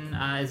information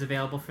is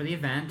available for the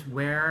event,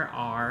 where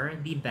are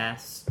the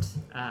best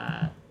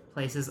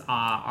places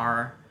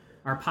our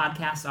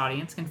podcast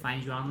audience can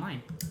find you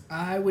online?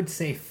 I would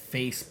say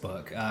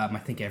Facebook. I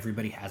think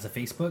everybody has a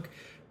Facebook.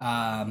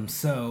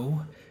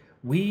 So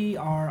we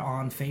are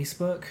on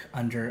Facebook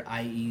under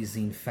IE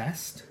Zine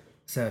Fest.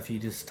 So if you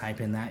just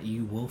type in that,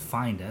 you will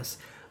find us.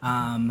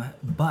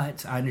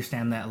 But I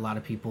understand that a lot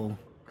of people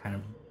kind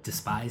of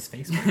despise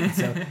Facebook.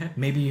 So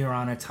maybe you're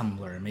on a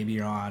Tumblr, maybe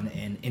you're on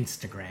an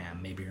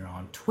Instagram, maybe you're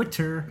on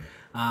Twitter.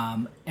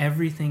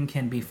 Everything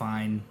can be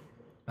found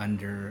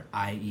under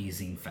IE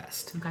Zine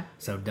Fest. Okay.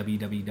 So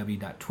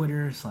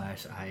www.twitter/IE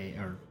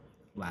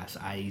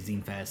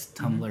Zine Fest,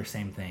 Tumblr,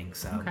 same thing.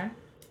 So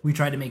we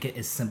try to make it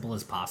as simple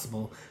as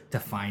possible to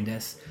find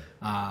us.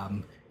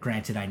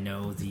 Granted, I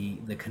know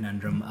the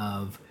conundrum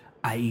of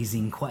IE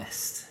Zine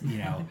Quest,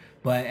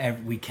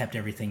 but we kept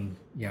everything,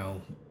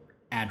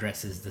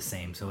 address is the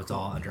same, so it's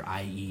all under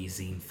IE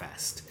Zine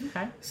Fest.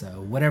 Okay.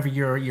 So whatever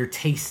your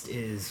taste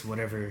is,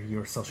 whatever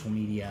your social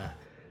media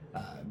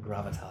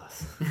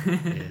gravitas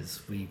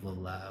is, we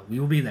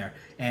will be there.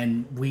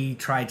 And we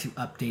try to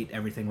update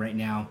everything right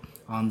now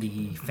on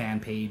the fan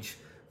page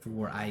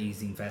for IE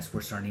Zine Fest.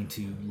 We're starting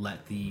to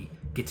let the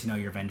get to know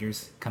your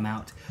vendors come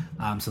out,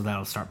 so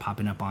that'll start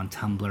popping up on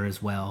Tumblr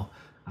as well.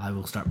 I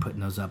will start putting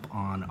those up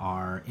on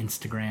our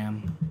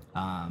Instagram.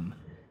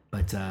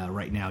 But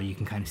right now, you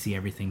can kind of see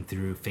everything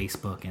through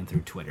Facebook and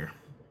through Twitter.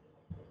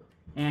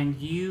 And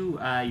you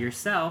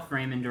yourself,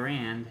 Raymond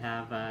Durand,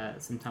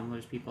 have some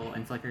Tumblrs people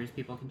and Flickrs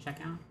people can check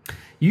out?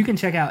 You can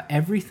check out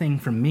everything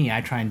from me.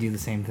 I try and do the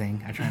same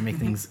thing. I try and make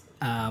things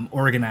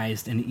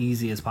organized and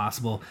easy as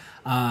possible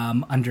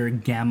under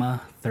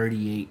Gamma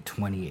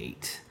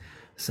 3828.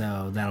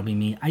 So that'll be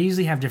me. I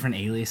usually have different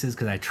aliases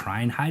because I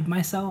try and hide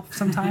myself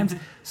sometimes.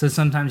 So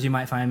sometimes you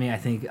might find me, I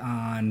think,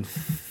 on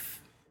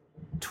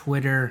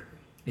Twitter.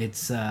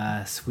 It's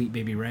Sweet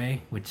Baby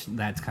Ray, which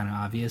that's kind of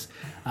obvious.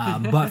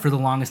 But for the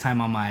longest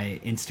time on my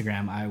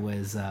Instagram, I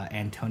was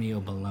Antonio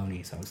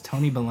Baloney. So I was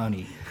Tony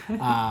Baloney,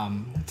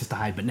 just to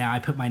hide. But now I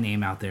put my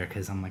name out there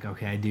because I'm like,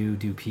 okay, I do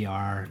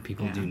PR.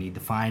 People do need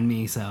to find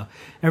me. So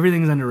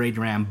everything's under Ray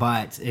Duran.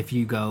 But if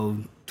you go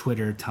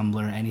Twitter,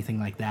 Tumblr, anything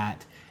like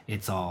that,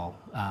 it's all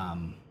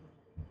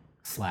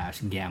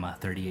 /Gamma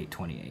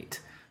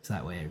 3828. So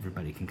that way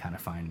everybody can kind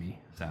of find me.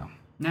 So.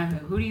 Now,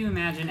 who do you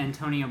imagine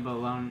Antonio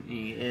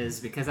Baloney is?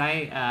 Because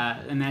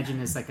I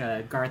imagine it's like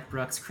a Garth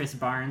Brooks, Chris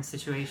Barnes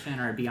situation,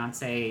 or a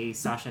Beyonce,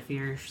 Sasha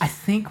Fierce. I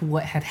think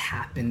what had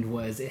happened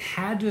was it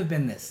had to have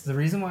been this. The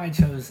reason why I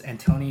chose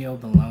Antonio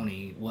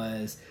Baloney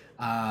was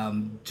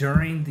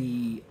during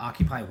the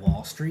Occupy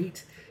Wall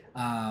Street,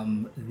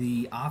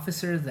 the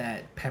officer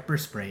that pepper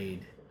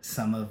sprayed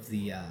some of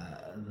the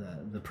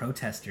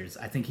protesters.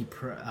 I think he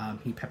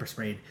pepper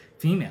sprayed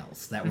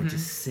females that were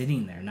just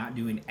sitting there, not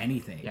doing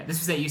anything. Yeah, this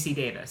was at UC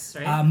Davis,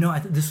 right? No,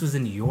 this was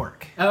in New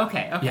York. Oh,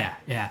 okay.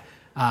 Yeah.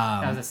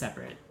 That was a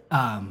separate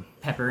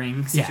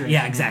peppering situation.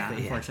 Yeah,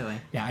 exactly. Unfortunately.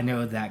 Yeah, I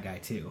know that guy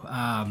too.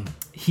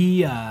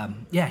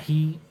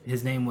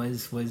 His name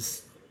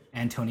was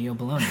Antonio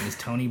Baloney. It was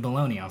Tony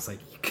Baloney. I was like,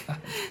 you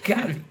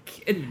gotta be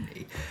kidding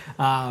me.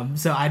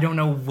 So I don't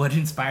know what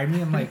inspired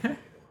me. I'm like,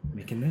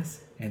 making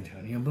this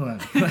Antonio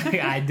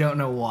Baloney. I don't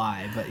know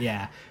why, but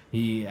yeah,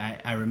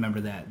 I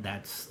remember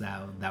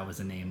that was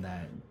a name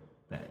that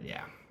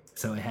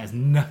so it has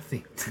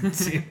nothing to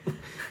do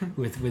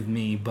with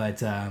me,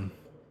 but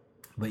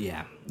But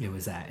yeah, it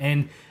was that.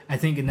 And I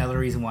think another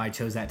reason why I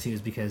chose that too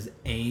is because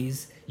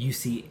A's, you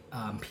see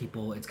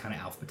people, it's kind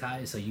of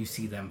alphabetized, so you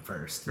see them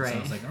first. Right. So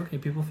I was like, okay,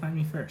 people find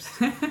me first.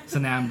 So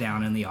now I'm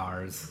down in the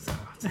R's. So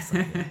it's just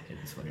like, yeah, it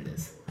is what it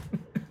is.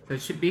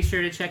 So be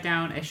sure to check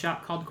out a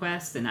shop called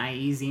Quest, an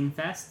IE Zine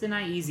Fest, an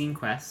IE Zine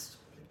Quest,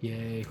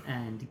 Yay.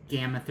 and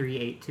Gamma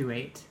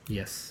 3828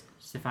 Yes.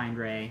 to find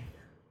Ray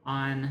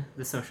on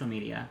the social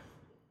media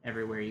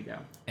everywhere you go.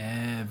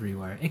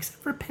 Everywhere.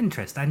 Except for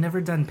Pinterest. I've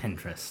never done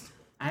Pinterest.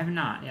 I have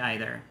not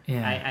either.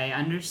 Yeah. I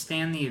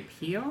understand the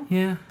appeal,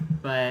 Yeah.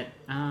 but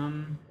I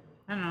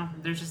don't know.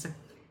 There's just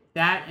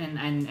that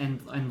and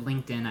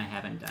LinkedIn I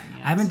haven't done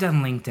yet. I haven't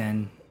done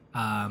LinkedIn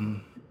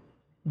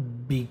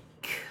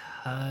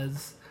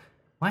because...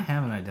 Why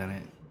haven't I done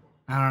it?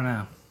 I don't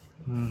know.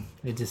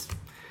 It just...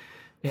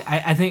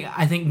 I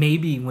think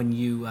maybe when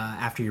you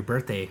after your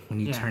birthday, when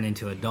you turn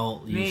into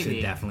adult, you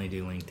should definitely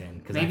do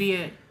LinkedIn. Cause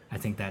I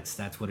think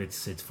that's what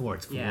it's for.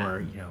 It's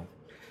for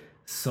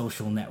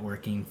social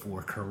networking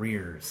for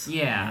careers.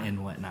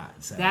 And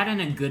whatnot. So. That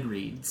and a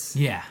Goodreads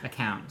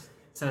account,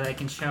 so that I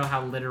can show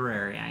how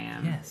literary I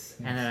am. Yes.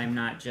 And that I'm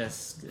not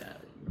just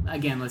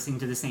again listening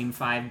to the same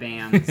 5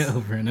 bands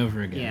over and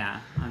over again. Yeah,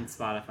 on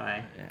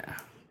Spotify. Yeah.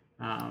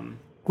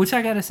 Which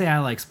I gotta say, I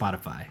like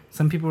Spotify.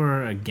 Some people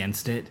are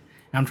against it.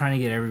 And I'm trying to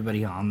get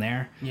everybody on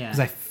there because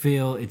I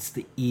feel it's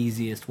the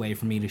easiest way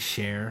for me to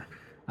share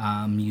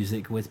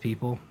music with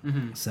people.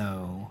 Mm-hmm.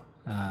 So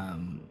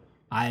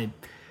I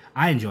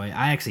enjoy it.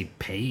 I actually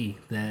pay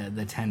the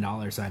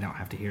 $10 so I don't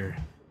have to hear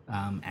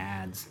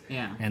ads.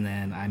 Yeah. And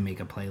then I make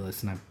a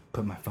playlist and I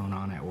put my phone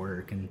on at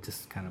work and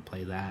just kind of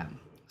play that.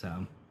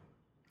 So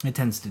it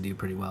tends to do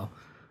pretty well.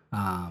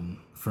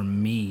 For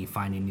me,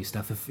 finding new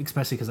stuff,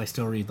 especially because I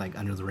still read like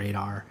Under the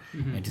Radar,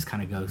 and just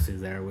kind of go through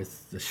there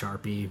with the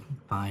Sharpie,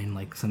 find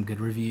like some good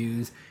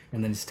reviews,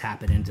 and then just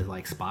tap it into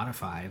like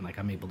Spotify, and like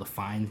I'm able to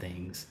find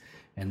things,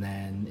 and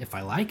then if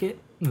I like it,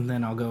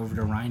 then I'll go over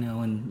to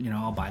Rhino and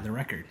I'll buy the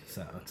record.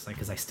 So it's like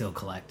because I still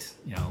collect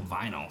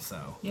vinyl.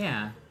 So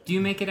yeah. Do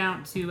you make it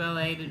out to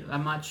LA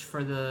much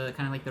for the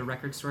kind of like the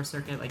record store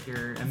circuit, like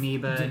your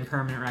Amoeba and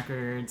Permanent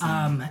Records?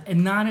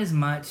 And not as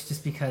much,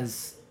 just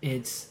because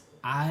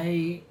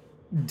I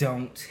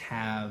don't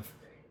have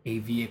a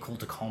vehicle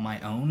to call my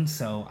own,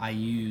 so I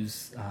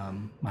use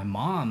my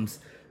mom's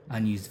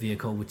unused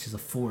vehicle, which is a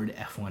Ford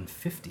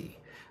F-150.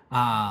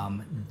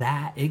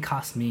 That it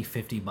cost me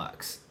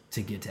 $50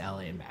 to get to LA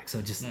and back.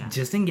 So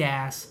just in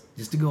gas,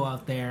 just to go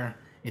out there,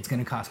 it's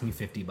gonna cost me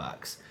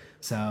 $50.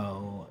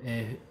 So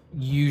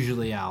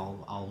usually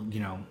I'll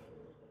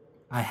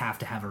I have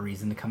to have a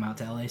reason to come out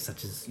to LA,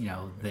 such as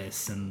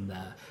this and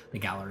the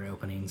gallery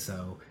opening.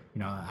 So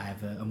I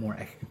have a more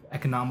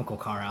economical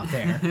car out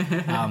there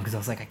because I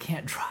was like, I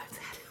can't drive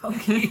that out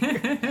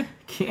here.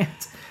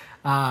 Can't.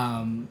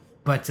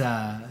 But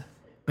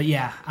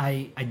yeah,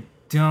 I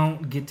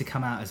don't get to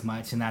come out as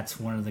much, and that's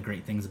one of the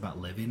great things about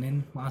living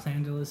in Los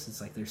Angeles.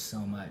 It's like there's so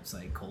much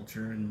like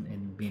culture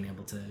and being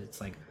able to. It's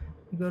like,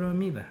 you go to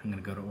Amoeba, I'm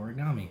gonna go to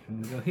Origami,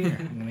 I'm gonna go here,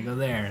 I'm gonna go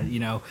there.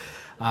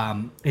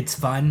 It's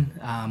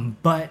fun.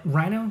 But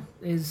Rhino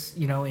is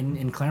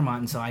in Claremont,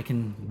 and so I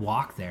can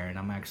walk there, and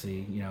I'm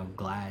actually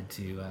glad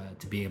to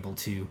be able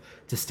to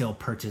still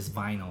purchase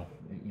vinyl,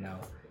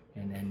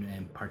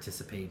 and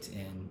participate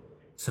in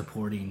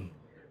supporting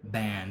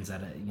bands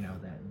that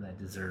that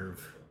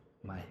deserve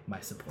my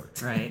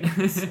support. Right.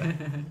 So.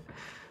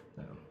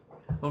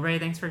 Well, Ray,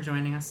 thanks for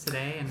joining us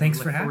today, and thanks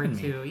look for having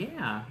forward me.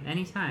 to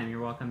anytime. You're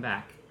welcome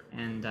back.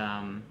 And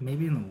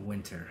maybe in the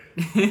winter.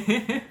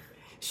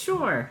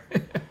 Sure.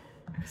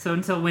 So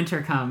until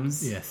winter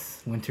comes.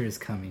 Yes, winter is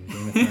coming.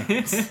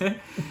 This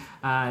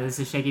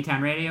is Shaky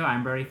Town Radio.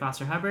 I'm Brody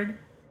Foster Hubbard.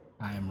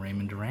 I am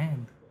Raymond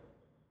Durand.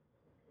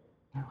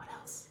 And what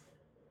else?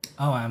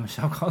 Oh, I'm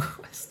Michelle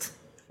Quest.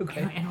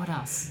 Okay. And what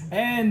else?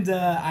 And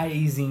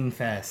IE Zine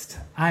Fest.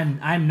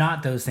 I'm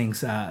not those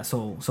things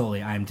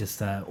solely. I'm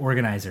just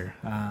organizer.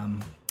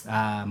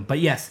 But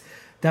yes,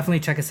 definitely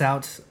check us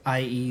out.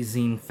 IE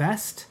Zine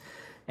Fest.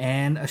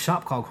 And a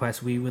shop called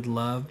Quest. We would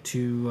love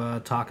to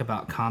talk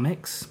about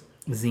comics,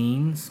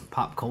 zines,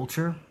 pop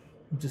culture,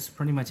 just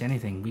pretty much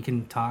anything. We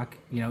can talk,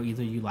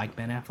 either you like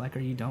Ben Affleck or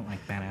you don't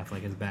like Ben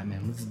Affleck as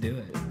Batman. Let's do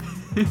it.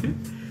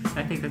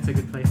 I think that's a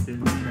good place to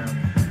end the show.